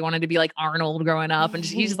quintessential guy. He wanted to be like Arnold growing up. And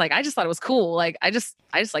he's just like, I just thought it was cool. Like, I just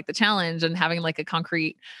like the challenge and having like a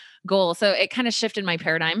concrete goal. So it kind of shifted my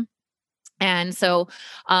paradigm. And so,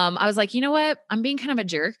 I was like, you know what? I'm being kind of a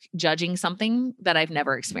jerk judging something that I've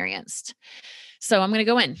never experienced. So I'm going to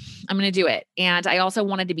go in, I'm going to do it. And I also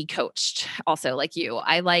wanted to be coached also like you.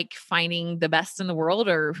 I like finding the best in the world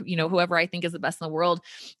or, whoever I think is the best in the world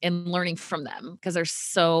and learning from them because there's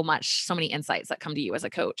so many insights that come to you as a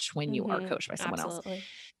coach when you are coached by someone Absolutely.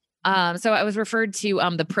 else. So I was referred to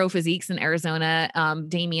the Pro Physiques in Arizona.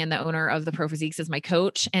 Damien, the owner of the Pro Physiques, is my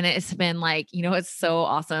coach. And it's been like, it's so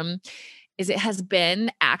awesome. It has been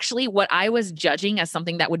actually what I was judging as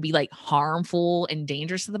something that would be like harmful and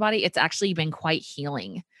dangerous to the body. It's actually been quite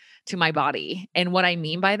healing to my body. And what I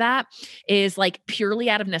mean by that is like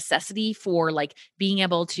purely out of necessity for like being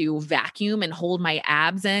able to vacuum and hold my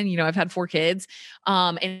abs in, I've had 4 kids,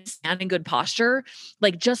 and stand in good posture.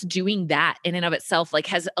 Like just doing that in and of itself, like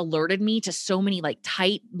has alerted me to so many like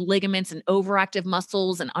tight ligaments and overactive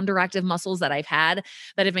muscles and underactive muscles that I've had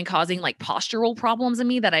that have been causing like postural problems in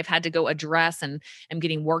me that I've had to go address and am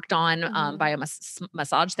getting worked on, by a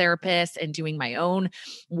massage therapist and doing my own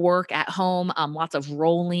work at home. Lots of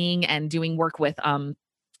rolling and doing work with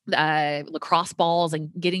lacrosse balls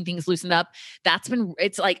and getting things loosened up.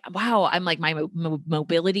 It's like, wow, I'm like, my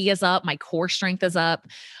mobility is up. My core strength is up.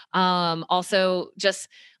 Also just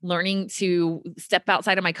learning to step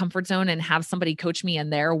outside of my comfort zone and have somebody coach me in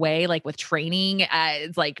their way, like with training,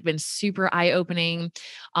 it's like been super eye opening.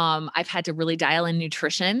 I've had to really dial in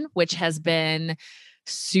nutrition, which has been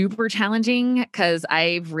super challenging because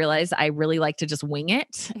I've realized I really like to just wing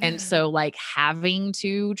it. And so like having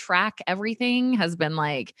to track everything has been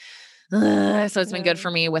like, so it's been good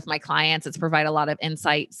for me with my clients. It's provided a lot of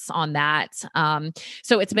insights on that.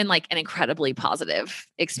 So it's been like an incredibly positive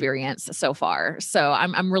experience so far. So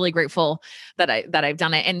I'm really grateful that I've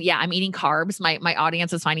done it. And yeah, I'm eating carbs. My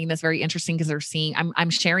audience is finding this very interesting because they're seeing I'm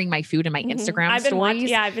sharing my food in my Instagram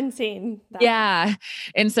stories. I've been seeing that. Yeah.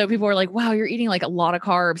 And so people are like, wow, you're eating like a lot of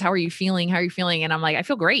carbs. How are you feeling? And I'm like, I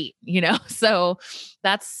feel great, So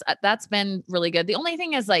that's been really good. The only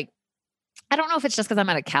thing is like, I don't know if it's just because I'm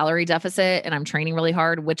at a calorie deficit and I'm training really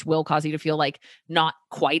hard, which will cause you to feel like not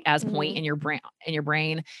quite as point in your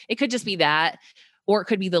brain. It could just be that, or it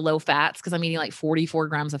could be the low fats because I'm eating like 44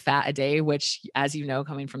 grams of fat a day, which, as you know,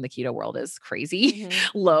 coming from the keto world is crazy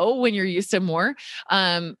low when you're used to more.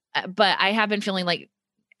 But I've been feeling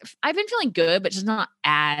good, but just not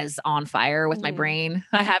as on fire with my brain.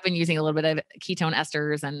 I have been using a little bit of ketone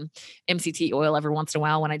esters and MCT oil every once in a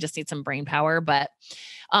while when I just need some brain power. But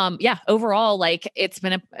yeah, overall, like it's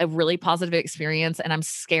been a really positive experience and I'm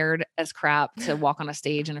scared as crap to walk on a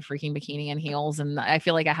stage in a freaking bikini and heels. And I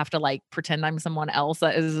feel like I have to like pretend I'm someone else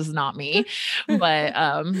that is not me. But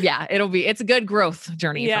yeah, it's a good growth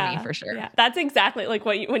journey for me for sure. Yeah, that's exactly like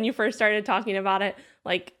when you first started talking about it,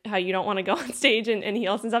 like how you don't want to go on stage in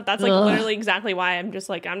heels and stuff. That's like literally exactly why I'm just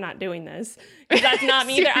like, I'm not doing this. Because that's not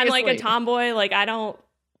me either. I'm like a tomboy. Like I don't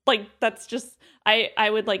like, that's just, I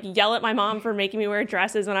would like yell at my mom for making me wear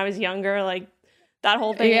dresses when I was younger. Like that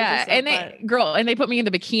whole thing is Yeah. just so And fun. they put me in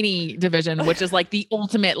the bikini division, which is like the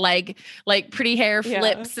ultimate, like pretty hair Yeah.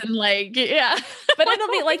 flips and like, yeah. But it'll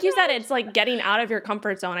be like you said, it's like getting out of your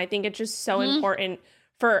comfort zone. I think it's just so Mhm. important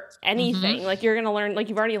for Mhm. anything. Like you're gonna learn, like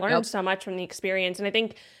you've already learned Yep. so much from the experience. And I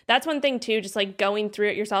think that's one thing too, just like going through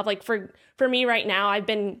it yourself. Like for me right now,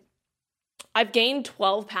 I've gained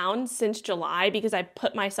 12 pounds since July because I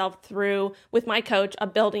put myself through with my coach a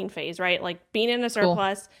building phase, right? Like being in a Cool.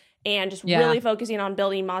 surplus and just Yeah. really focusing on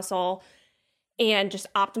building muscle and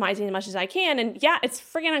just optimizing as much as I can. And yeah, it's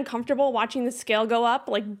freaking uncomfortable watching the scale go up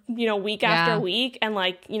like, week after Yeah. week and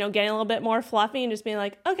like, getting a little bit more fluffy and just being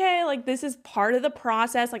like, okay, like this is part of the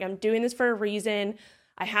process. Like I'm doing this for a reason.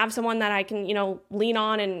 I have someone that I can, lean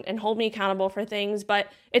on and hold me accountable for things, but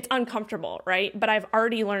it's uncomfortable, right? But I've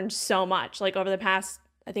already learned so much like over the past,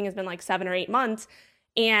 I think it's been like 7 or 8 months.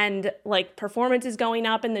 And like performance is going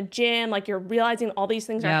up in the gym, like you're realizing all these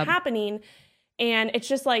things are Yep. happening. And it's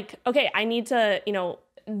just like, okay, I need to,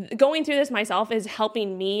 going through this myself is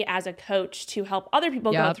helping me as a coach to help other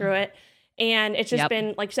people go Yep. through it. And it's just Yep.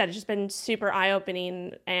 been, like you said, it's just been super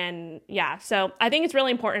eye-opening. And yeah, so I think it's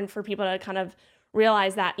really important for people to kind of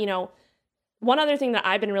realize that, one other thing that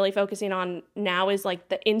I've been really focusing on now is like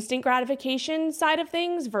the instant gratification side of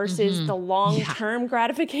things versus Mhm. the long-term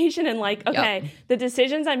gratification. And like, okay, Yep. the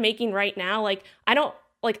decisions I'm making right now, like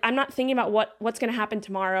I'm not thinking about what's going to happen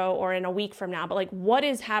tomorrow or in a week from now, but like what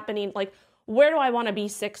is happening, like where do I want to be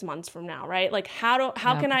 6 months from now, right? Like how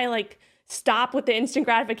Yep. can I like stop with the instant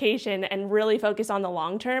gratification and really focus on the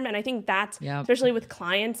long term? And I think that's Yep. especially with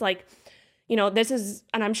clients, like this is,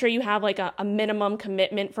 and I'm sure you have like a minimum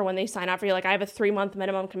commitment for when they sign up for you. Like I have a 3-month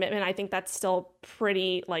minimum commitment. I think that's still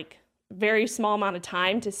pretty like very small amount of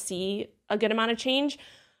time to see a good amount of change.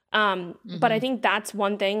 But I Mhm. think that's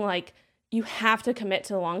one thing, like you have to commit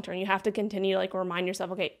to the long term. You have to continue to like remind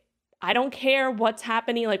yourself, okay, I don't care what's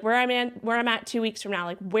happening, like where I'm at 2 weeks from now,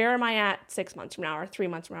 like where am I at 6 months from now or 3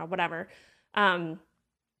 months from now, whatever.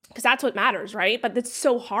 Because that's what matters, right? But it's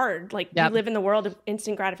so hard. Like we Yep. live in the world of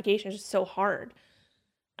instant gratification. It's just so hard.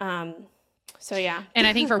 Um, so yeah. And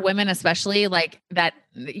I think for women, especially like that,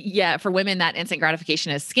 yeah, for women, that instant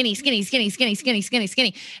gratification is skinny, skinny, skinny, skinny, skinny, skinny,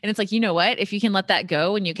 skinny. And it's like, you know what? If you can let that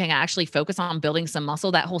go and you can actually focus on building some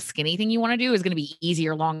muscle, that whole skinny thing you want to do is going to be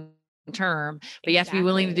easier long term. But you have to be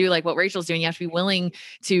willing to Exactly. do like what Rachel's doing. You have to be willing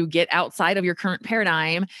to get outside of your current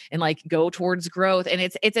paradigm and like go towards growth. And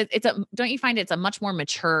don't you find it's a much more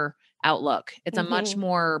mature outlook? It's a much Mm-hmm.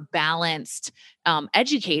 more balanced,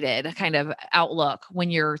 educated kind of outlook when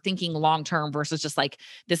you're thinking long term versus just like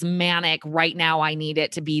this manic right now. I need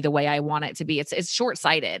it to be the way I want it to be. It's short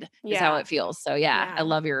sighted is how Yeah. it feels. So yeah, I Yeah.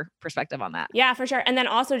 love your perspective on that. Yeah, for sure. And then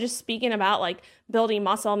also just speaking about like building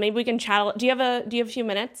muscle, maybe we can chat. Do you have a few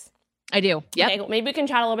minutes? I do. Yep. Okay, cool. Maybe we can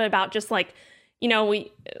chat a little bit about just like,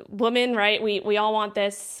 we women, right? We all want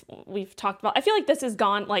this. We've talked about, I feel like this has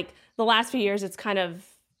gone like the last few years, it's kind of,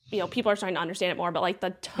 people are starting to understand it more, but like the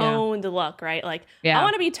toned look, right? Like I Yeah.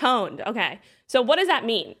 want to be toned. Okay. So what does that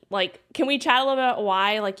mean? Like, can we chat a little bit about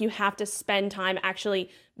why like you have to spend time actually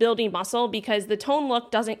building muscle? Because the toned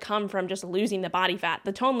look doesn't come from just losing the body fat.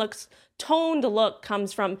 The toned look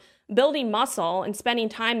comes from building muscle and spending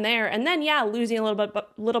time there, and then losing a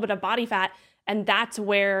little bit of body fat, and that's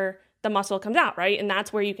where the muscle comes out, right? And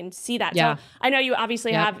that's where you can see that. Yeah. So I know you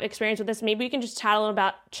obviously Yep. have experience with this. Maybe we can just chat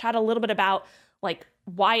a little bit about like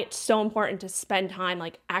why it's so important to spend time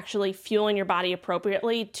like actually fueling your body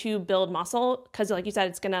appropriately to build muscle, because like you said,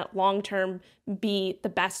 it's gonna long term be the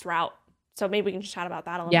best route. So maybe we can just chat about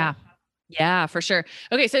that a little Yeah. Yeah, for sure.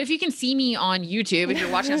 Okay. So if you can see me on YouTube, if you're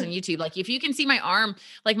watching us on bit. YouTube, like if you can see my arm,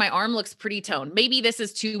 like my arm looks pretty toned. Maybe this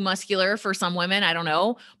is too muscular for some women. I don't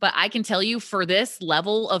know. But I can tell you for this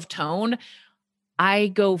level of tone, I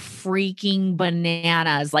go freaking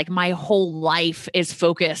bananas. Like my whole life is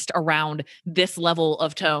focused around this level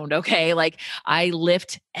of toned. Okay. Like I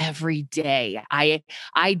lift every day.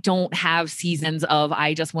 I don't have seasons of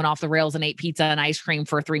I just went off the rails and ate pizza and ice cream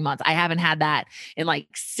for 3 months. I haven't had that in like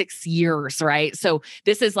 6 years. Right. So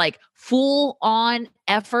this is like full on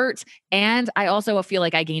effort. And I also feel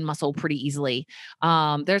like I gain muscle pretty easily.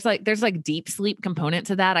 There's like deep sleep component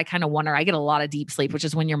to that. I kind of wonder, I get a lot of deep sleep, which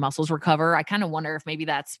is when your muscles recover. I kind of wonder if maybe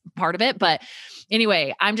that's part of it. But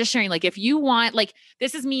anyway, I'm just sharing, like, if you want, like,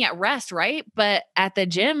 this is me at rest, right? But at the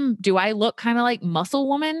gym, do I look kind of like muscle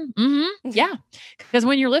woman? Yeah. Because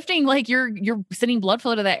when you're lifting, like you're sending blood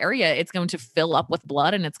flow to that area, it's going to fill up with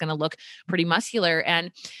blood and it's going to look pretty muscular.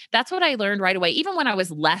 And that's what I learned right away. Even when I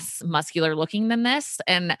was less muscular looking than this,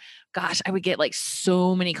 And gosh, I would get like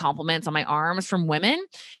so many compliments on my arms from women.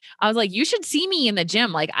 I was like, you should see me in the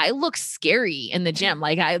gym. Like I look scary in the gym.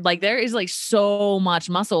 Like there is like so much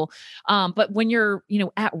muscle. But when you're,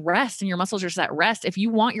 at rest and your muscles are just at rest, if you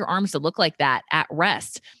want your arms to look like that at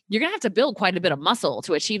rest, you're going to have to build quite a bit of muscle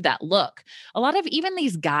to achieve that look. A lot of even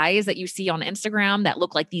these guys that you see on Instagram that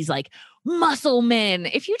look like these like muscle men,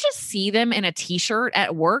 if you just see them in a t-shirt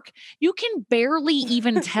at work, you can barely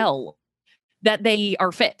even tell that they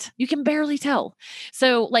are fit. You can barely tell.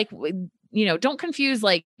 So like, don't confuse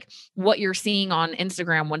like what you're seeing on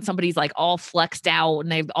Instagram when somebody's like all flexed out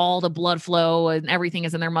and they've all the blood flow and everything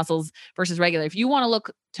is in their muscles versus regular. If you want to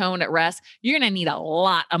look toned at rest, you're going to need a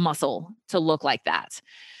lot of muscle to look like that.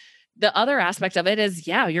 The other aspect of it is,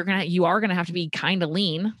 you are going to have to be kind of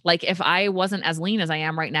lean. Like if I wasn't as lean as I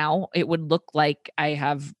am right now, it would look like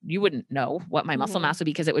you wouldn't know what my muscle mass would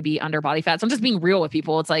be because it would be under body fat. So I'm just being real with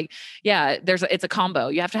people. It's like, it's a combo.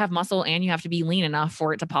 You have to have muscle and you have to be lean enough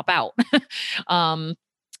for it to pop out.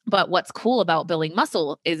 But what's cool about building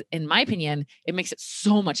muscle is, in my opinion, it makes it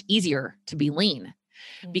so much easier to be lean.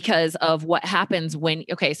 Because of what happens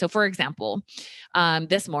so for example,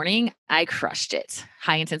 this morning I crushed it.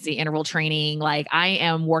 High intensity interval training. Like I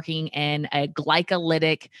am working in a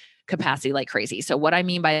glycolytic capacity like crazy. So what I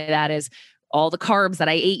mean by that is all the carbs that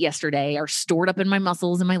I ate yesterday are stored up in my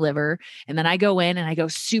muscles and my liver. And then I go in and I go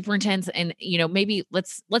super intense. And, maybe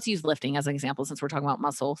let's use lifting as an example, since we're talking about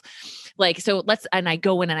muscles. And I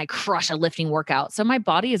go in and I crush a lifting workout. So my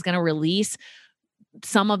body is going to release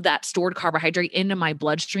some of that stored carbohydrate into my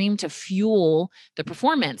bloodstream to fuel the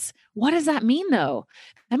performance. What does that mean though?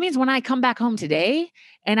 That means when I come back home today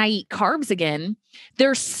and I eat carbs again,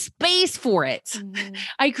 there's space for it.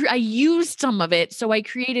 Mm-hmm. I used some of it. So I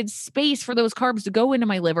created space for those carbs to go into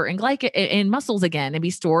my liver and and muscles again and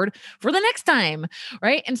be stored for the next time.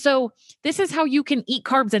 Right. And so this is how you can eat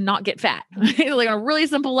carbs and not get fat. Like on a really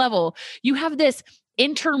simple level, you have this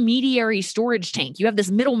intermediary storage tank. You have this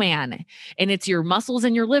middleman and it's your muscles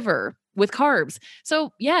and your liver with carbs.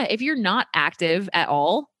 So if you're not active at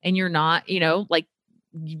all and you're not,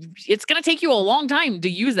 it's going to take you a long time to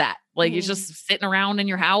use that. Like it's just sitting around in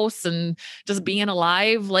your house and just being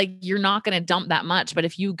alive. Like you're not going to dump that much. But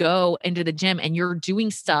if you go into the gym and you're doing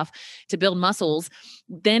stuff to build muscles,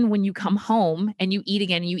 then when you come home and you eat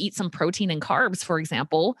again, you eat some protein and carbs, for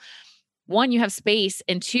example, one, you have space,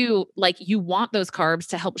 and two, like you want those carbs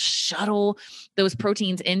to help shuttle those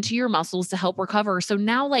proteins into your muscles to help recover. So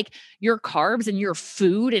now like your carbs and your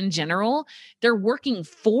food in general, they're working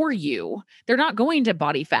for you. They're not going to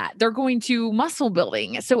body fat. They're going to muscle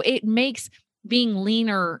building. So it makes being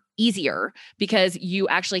leaner easier because you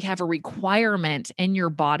actually have a requirement in your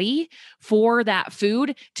body for that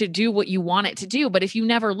food to do what you want it to do. But if you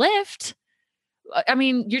never lift, I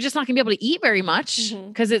mean, you're just not gonna be able to eat very much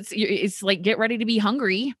because it's like, get ready to be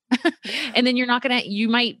hungry. And then you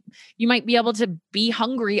might be able to be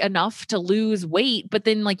hungry enough to lose weight, but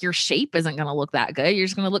then like your shape isn't going to look that good. You're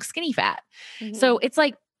just going to look skinny fat. So it's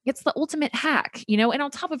like, it's the ultimate hack, and on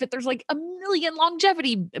top of it, there's like a million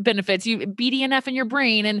longevity benefits. You BDNF in your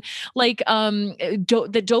brain and like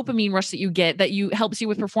the dopamine rush that you get that helps you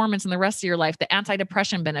with performance in the rest of your life, the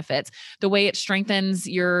antidepressant benefits, the way it strengthens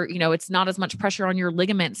your, it's not as much pressure on your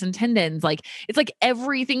ligaments and tendons. Like it's like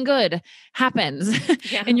everything good happens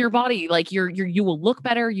in your body. Like you will look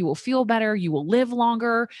better, you will feel better, you will live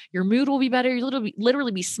longer, your mood will be better, you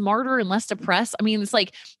literally be smarter and less depressed. I mean, it's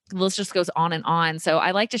like the list just goes on and on. So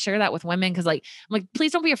I like to share that with women because I'm like,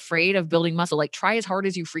 please don't be afraid of building muscle. Like try as hard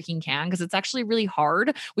as you freaking can because it's actually really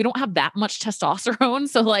hard. We don't have that much testosterone.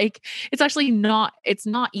 So like, it's actually it's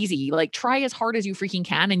not easy. Like try as hard as you freaking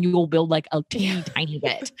can and you will build like a tiny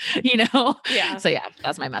bit, Yeah. So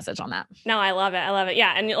that's my message on that. No, I love it. I love it.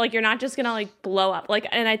 Yeah. And like, you're not just going to like blow up. Like,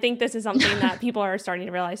 and I think this is something that people are starting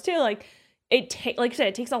to realize too. Like like I said,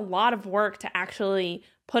 it takes a lot of work to actually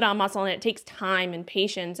put on muscle and it takes time and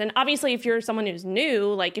patience. And obviously if you're someone who's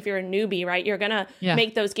new, like if you're a newbie, right, you're going to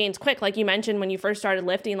make those gains quick. Like you mentioned, when you first started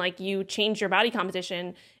lifting, like you changed your body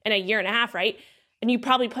composition in a year and a half, right? And you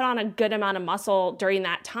probably put on a good amount of muscle during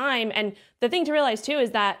that time. And the thing to realize too,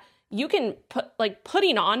 is that you can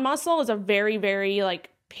putting on muscle is a very, very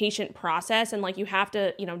like patient process. And like, you have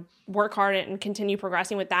to, work hard and continue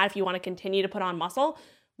progressing with that if you want to continue to put on muscle.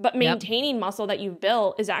 But maintaining muscle that you've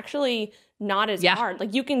built is actually not as hard.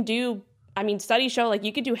 Like you can studies show like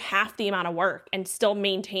you could do half the amount of work and still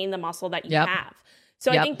maintain the muscle that you have. So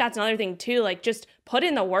I Yep. think that's another thing too, like just put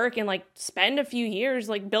in the work and like spend a few years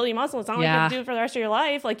like building muscle. It's not like you have to do it for the rest of your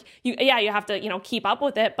life. Like you have to, keep up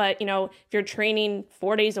with it. But if you're training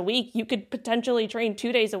 4 days a week, you could potentially train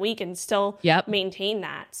 2 days a week and still Yep. maintain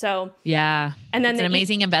that. So Yeah. and then it's an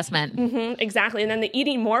amazing investment. Exactly. And then the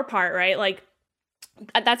eating more part, right? Like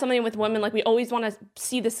that's something with women, like we always want to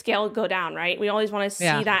see the scale go down, right? We always want to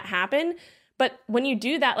see that happen. But when you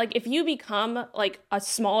do that, like if you become like a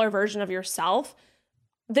smaller version of yourself,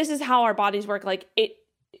 this is how our bodies work. Like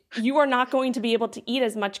you are not going to be able to eat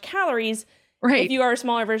as much calories if you are a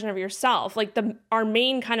smaller version of yourself. Like our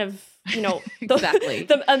main kind of, exactly.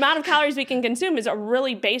 the amount of calories we can consume is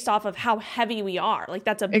really based off of how heavy we are. Like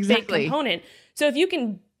that's a big component. So if you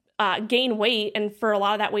can gain weight, and for a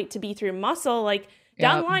lot of that weight to be through muscle, like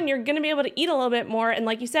down the line, you're going to be able to eat a little bit more. And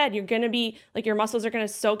like you said, you're going to be like, your muscles are going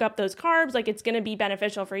to soak up those carbs. Like it's going to be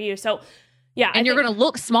beneficial for you. So yeah. And you're going to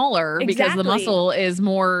look smaller because the muscle is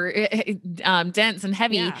more dense and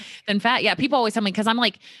heavy than fat. Yeah. People always tell me, cause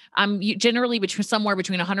I'm generally somewhere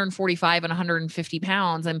between 145 and 150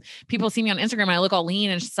 pounds. And people see me on Instagram and I look all lean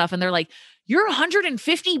and stuff. And they're like, you're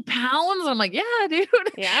 150 pounds. I'm like, yeah, dude.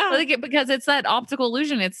 Yeah. Because it's that optical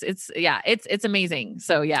illusion. It's it's amazing.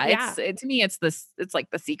 So to me, it's like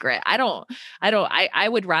the secret. I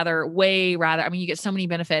would way rather, I mean, you get so many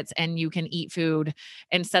benefits and you can eat food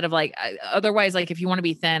instead of like, otherwise, like if you want to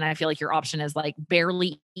be thin, I feel like your option is like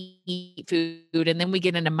barely eat food. And then we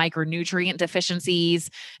get into micronutrient deficiencies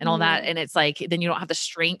and all that. And it's like, then you don't have the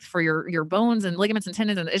strength for your bones and ligaments and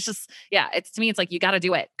tendons. And it's just, to me, it's like, you got to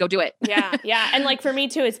do it. Go do it. Yeah. And like for me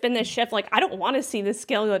too, it's been this shift. Like, I don't want to see the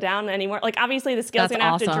scale go down anymore. Like, obviously the scale's going to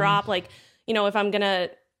have to drop. Like, if I'm going to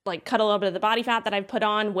like cut a little bit of the body fat that I've put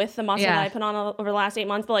on with the muscle that I put on over the last 8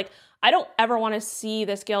 months. But like, I don't ever want to see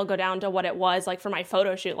the scale go down to what it was like for my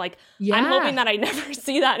photo shoot. Like I'm hoping that I never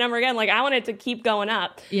see that number again. Like I want it to keep going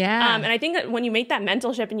up. Yeah. And I think that when you make that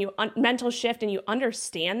mental shift and you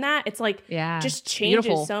understand that, it's like, just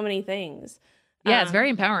changes so many things. Yeah, it's very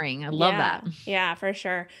empowering. I love that. Yeah, for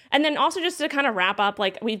sure. And then also just to kind of wrap up,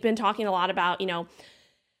 like we've been talking a lot about,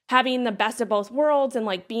 having the best of both worlds and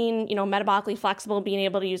like being, metabolically flexible, being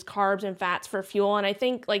able to use carbs and fats for fuel. And I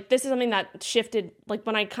think like this is something that shifted, like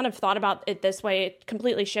when I kind of thought about it this way, it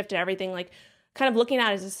completely shifted everything, like kind of looking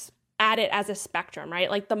at it as a spectrum, right?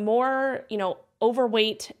 Like the more,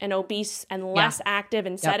 overweight and obese and less active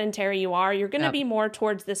and sedentary you are, you're going to be more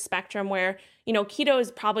towards this spectrum where, keto is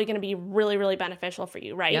probably going to be really, really beneficial for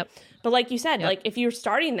you, right? But like you said, like if you're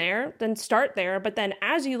starting there, then start there. But then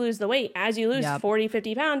as you lose the weight, as you lose 40,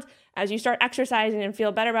 50 pounds, as you start exercising and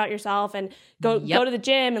feel better about yourself and go to the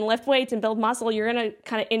gym and lift weights and build muscle, you're going to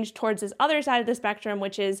kind of inch towards this other side of the spectrum,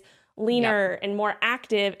 which is leaner and more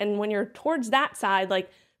active. And when you're towards that side, like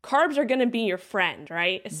carbs are going to be your friend,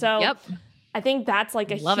 right? So I think that's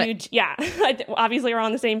like a huge, obviously we're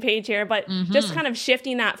on the same page here, but just kind of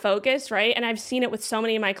shifting that focus, right? And I've seen it with so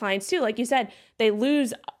many of my clients too. Like you said, they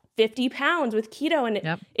lose 50 pounds with keto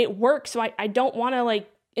and it works. So I don't want to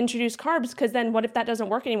like introduce carbs because then what if that doesn't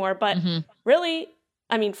work anymore? But really,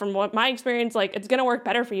 I mean, from what my experience, like it's going to work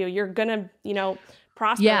better for you. You're going to,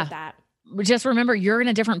 prosper with that. Just remember, you're in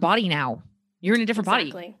a different body now. You're in a different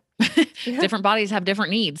body. Different bodies have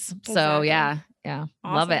different needs. So yeah. Awesome.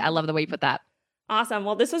 Love it. I love the way you put that. Awesome.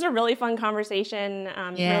 Well, this was a really fun conversation.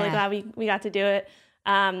 Really glad we got to do it.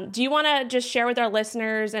 Do you want to just share with our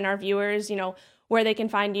listeners and our viewers, where they can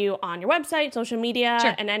find you on your website, social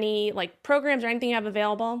media, and any like programs or anything you have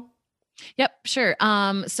available? Yep, sure.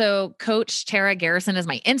 So Coach Tara Garrison is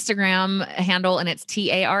my Instagram handle and it's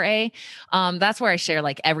TARA. That's where I share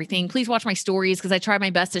like everything. Please watch my stories because I try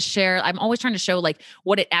my best to share. I'm always trying to show like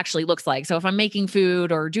what it actually looks like. So if I'm making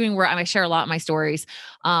food or doing work, I share a lot in my stories.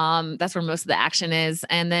 That's where most of the action is.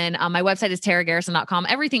 And then my website is taragarrison.com.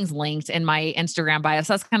 Everything's linked in my Instagram bio.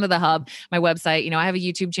 So that's kind of the hub, my website. I have a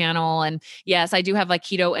YouTube channel and yes, I do have like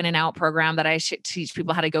keto in and out program that I teach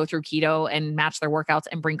people how to go through keto and match their workouts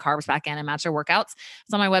and bring carbs back in and match their workouts.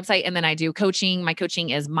 It's on my website. And then I do coaching. My coaching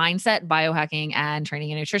is mindset, biohacking, and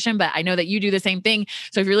training and nutrition. But I know that you do the same thing.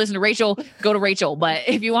 So if you're listening to Rachel, go to Rachel. But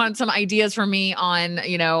if you want some ideas from me on,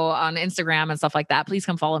 on Instagram and stuff like that, please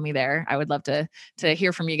come follow me there. I would love to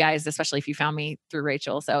hear from you guys, especially if you found me through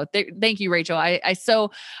Rachel. So thank you, Rachel. I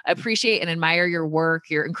so appreciate and admire your work.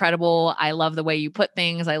 You're incredible. I love the way you put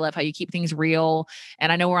things. I love how you keep things real.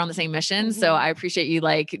 And I know we're on the same mission. So I appreciate you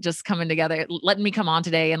like just coming together, letting me come on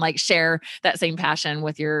today and like share that same passion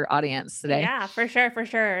with your audience today. Yeah, for sure. For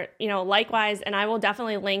sure. Likewise. And I will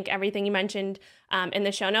definitely link everything you mentioned in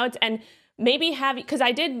the show notes. And maybe because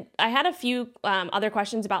I had a few other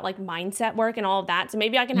questions about like mindset work and all of that. So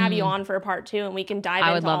maybe I can have you on for a part 2 and we can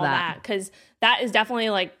dive into all that. Because that is definitely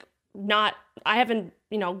like I haven't,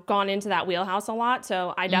 gone into that wheelhouse a lot.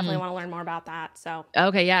 So I definitely want to learn more about that. So.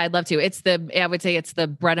 Okay. Yeah, I'd love to. I would say it's the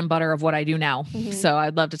bread and butter of what I do now. So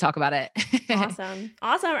I'd love to talk about it. Awesome.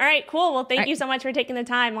 All right, cool. Well, thank you so much for taking the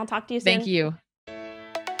time. I'll talk to you soon. Thank you.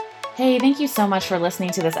 Hey, thank you so much for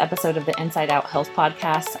listening to this episode of the Inside Out Health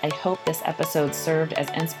Podcast. I hope this episode served as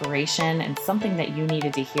inspiration and something that you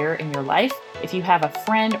needed to hear in your life. If you have a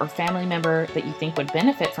friend or family member that you think would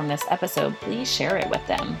benefit from this episode, please share it with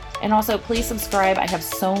them. And also, please subscribe. I have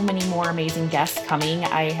so many more amazing guests coming.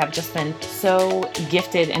 I have just been so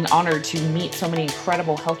gifted and honored to meet so many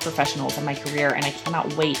incredible health professionals in my career, and I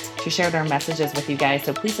cannot wait to share their messages with you guys.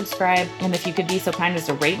 So please subscribe. And if you could be so kind as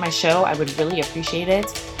to rate my show, I would really appreciate it.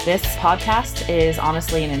 This podcast is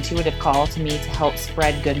honestly an intuitive call to me to help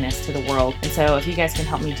spread goodness to the world. And so if you guys can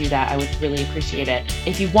help me do that, I would really appreciate it.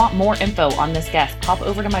 If you want more info on this guest, pop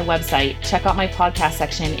over to my website, check out my podcast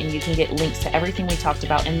section, and you can get links to everything we talked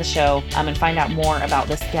about in the show and find out more about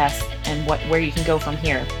this guest and where you can go from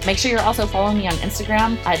here. Make sure you're also following me on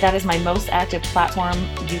Instagram. That is my most active platform.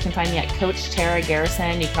 You can find me at Coach Tara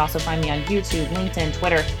Garrison. You can also find me on YouTube, LinkedIn,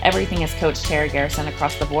 Twitter. Everything is Coach Tara Garrison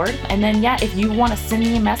across the board. And then, if you want to send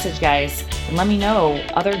me a message, guys, and let me know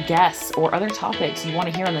other guests or other topics you want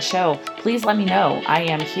to hear on the show, please let me know. I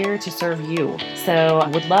am here to serve you. So I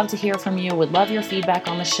would love to hear from you, would love your feedback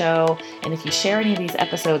on the show. And if you share any of these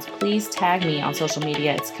episodes, please tag me on social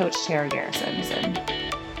media. It's Coach Tara Garrison.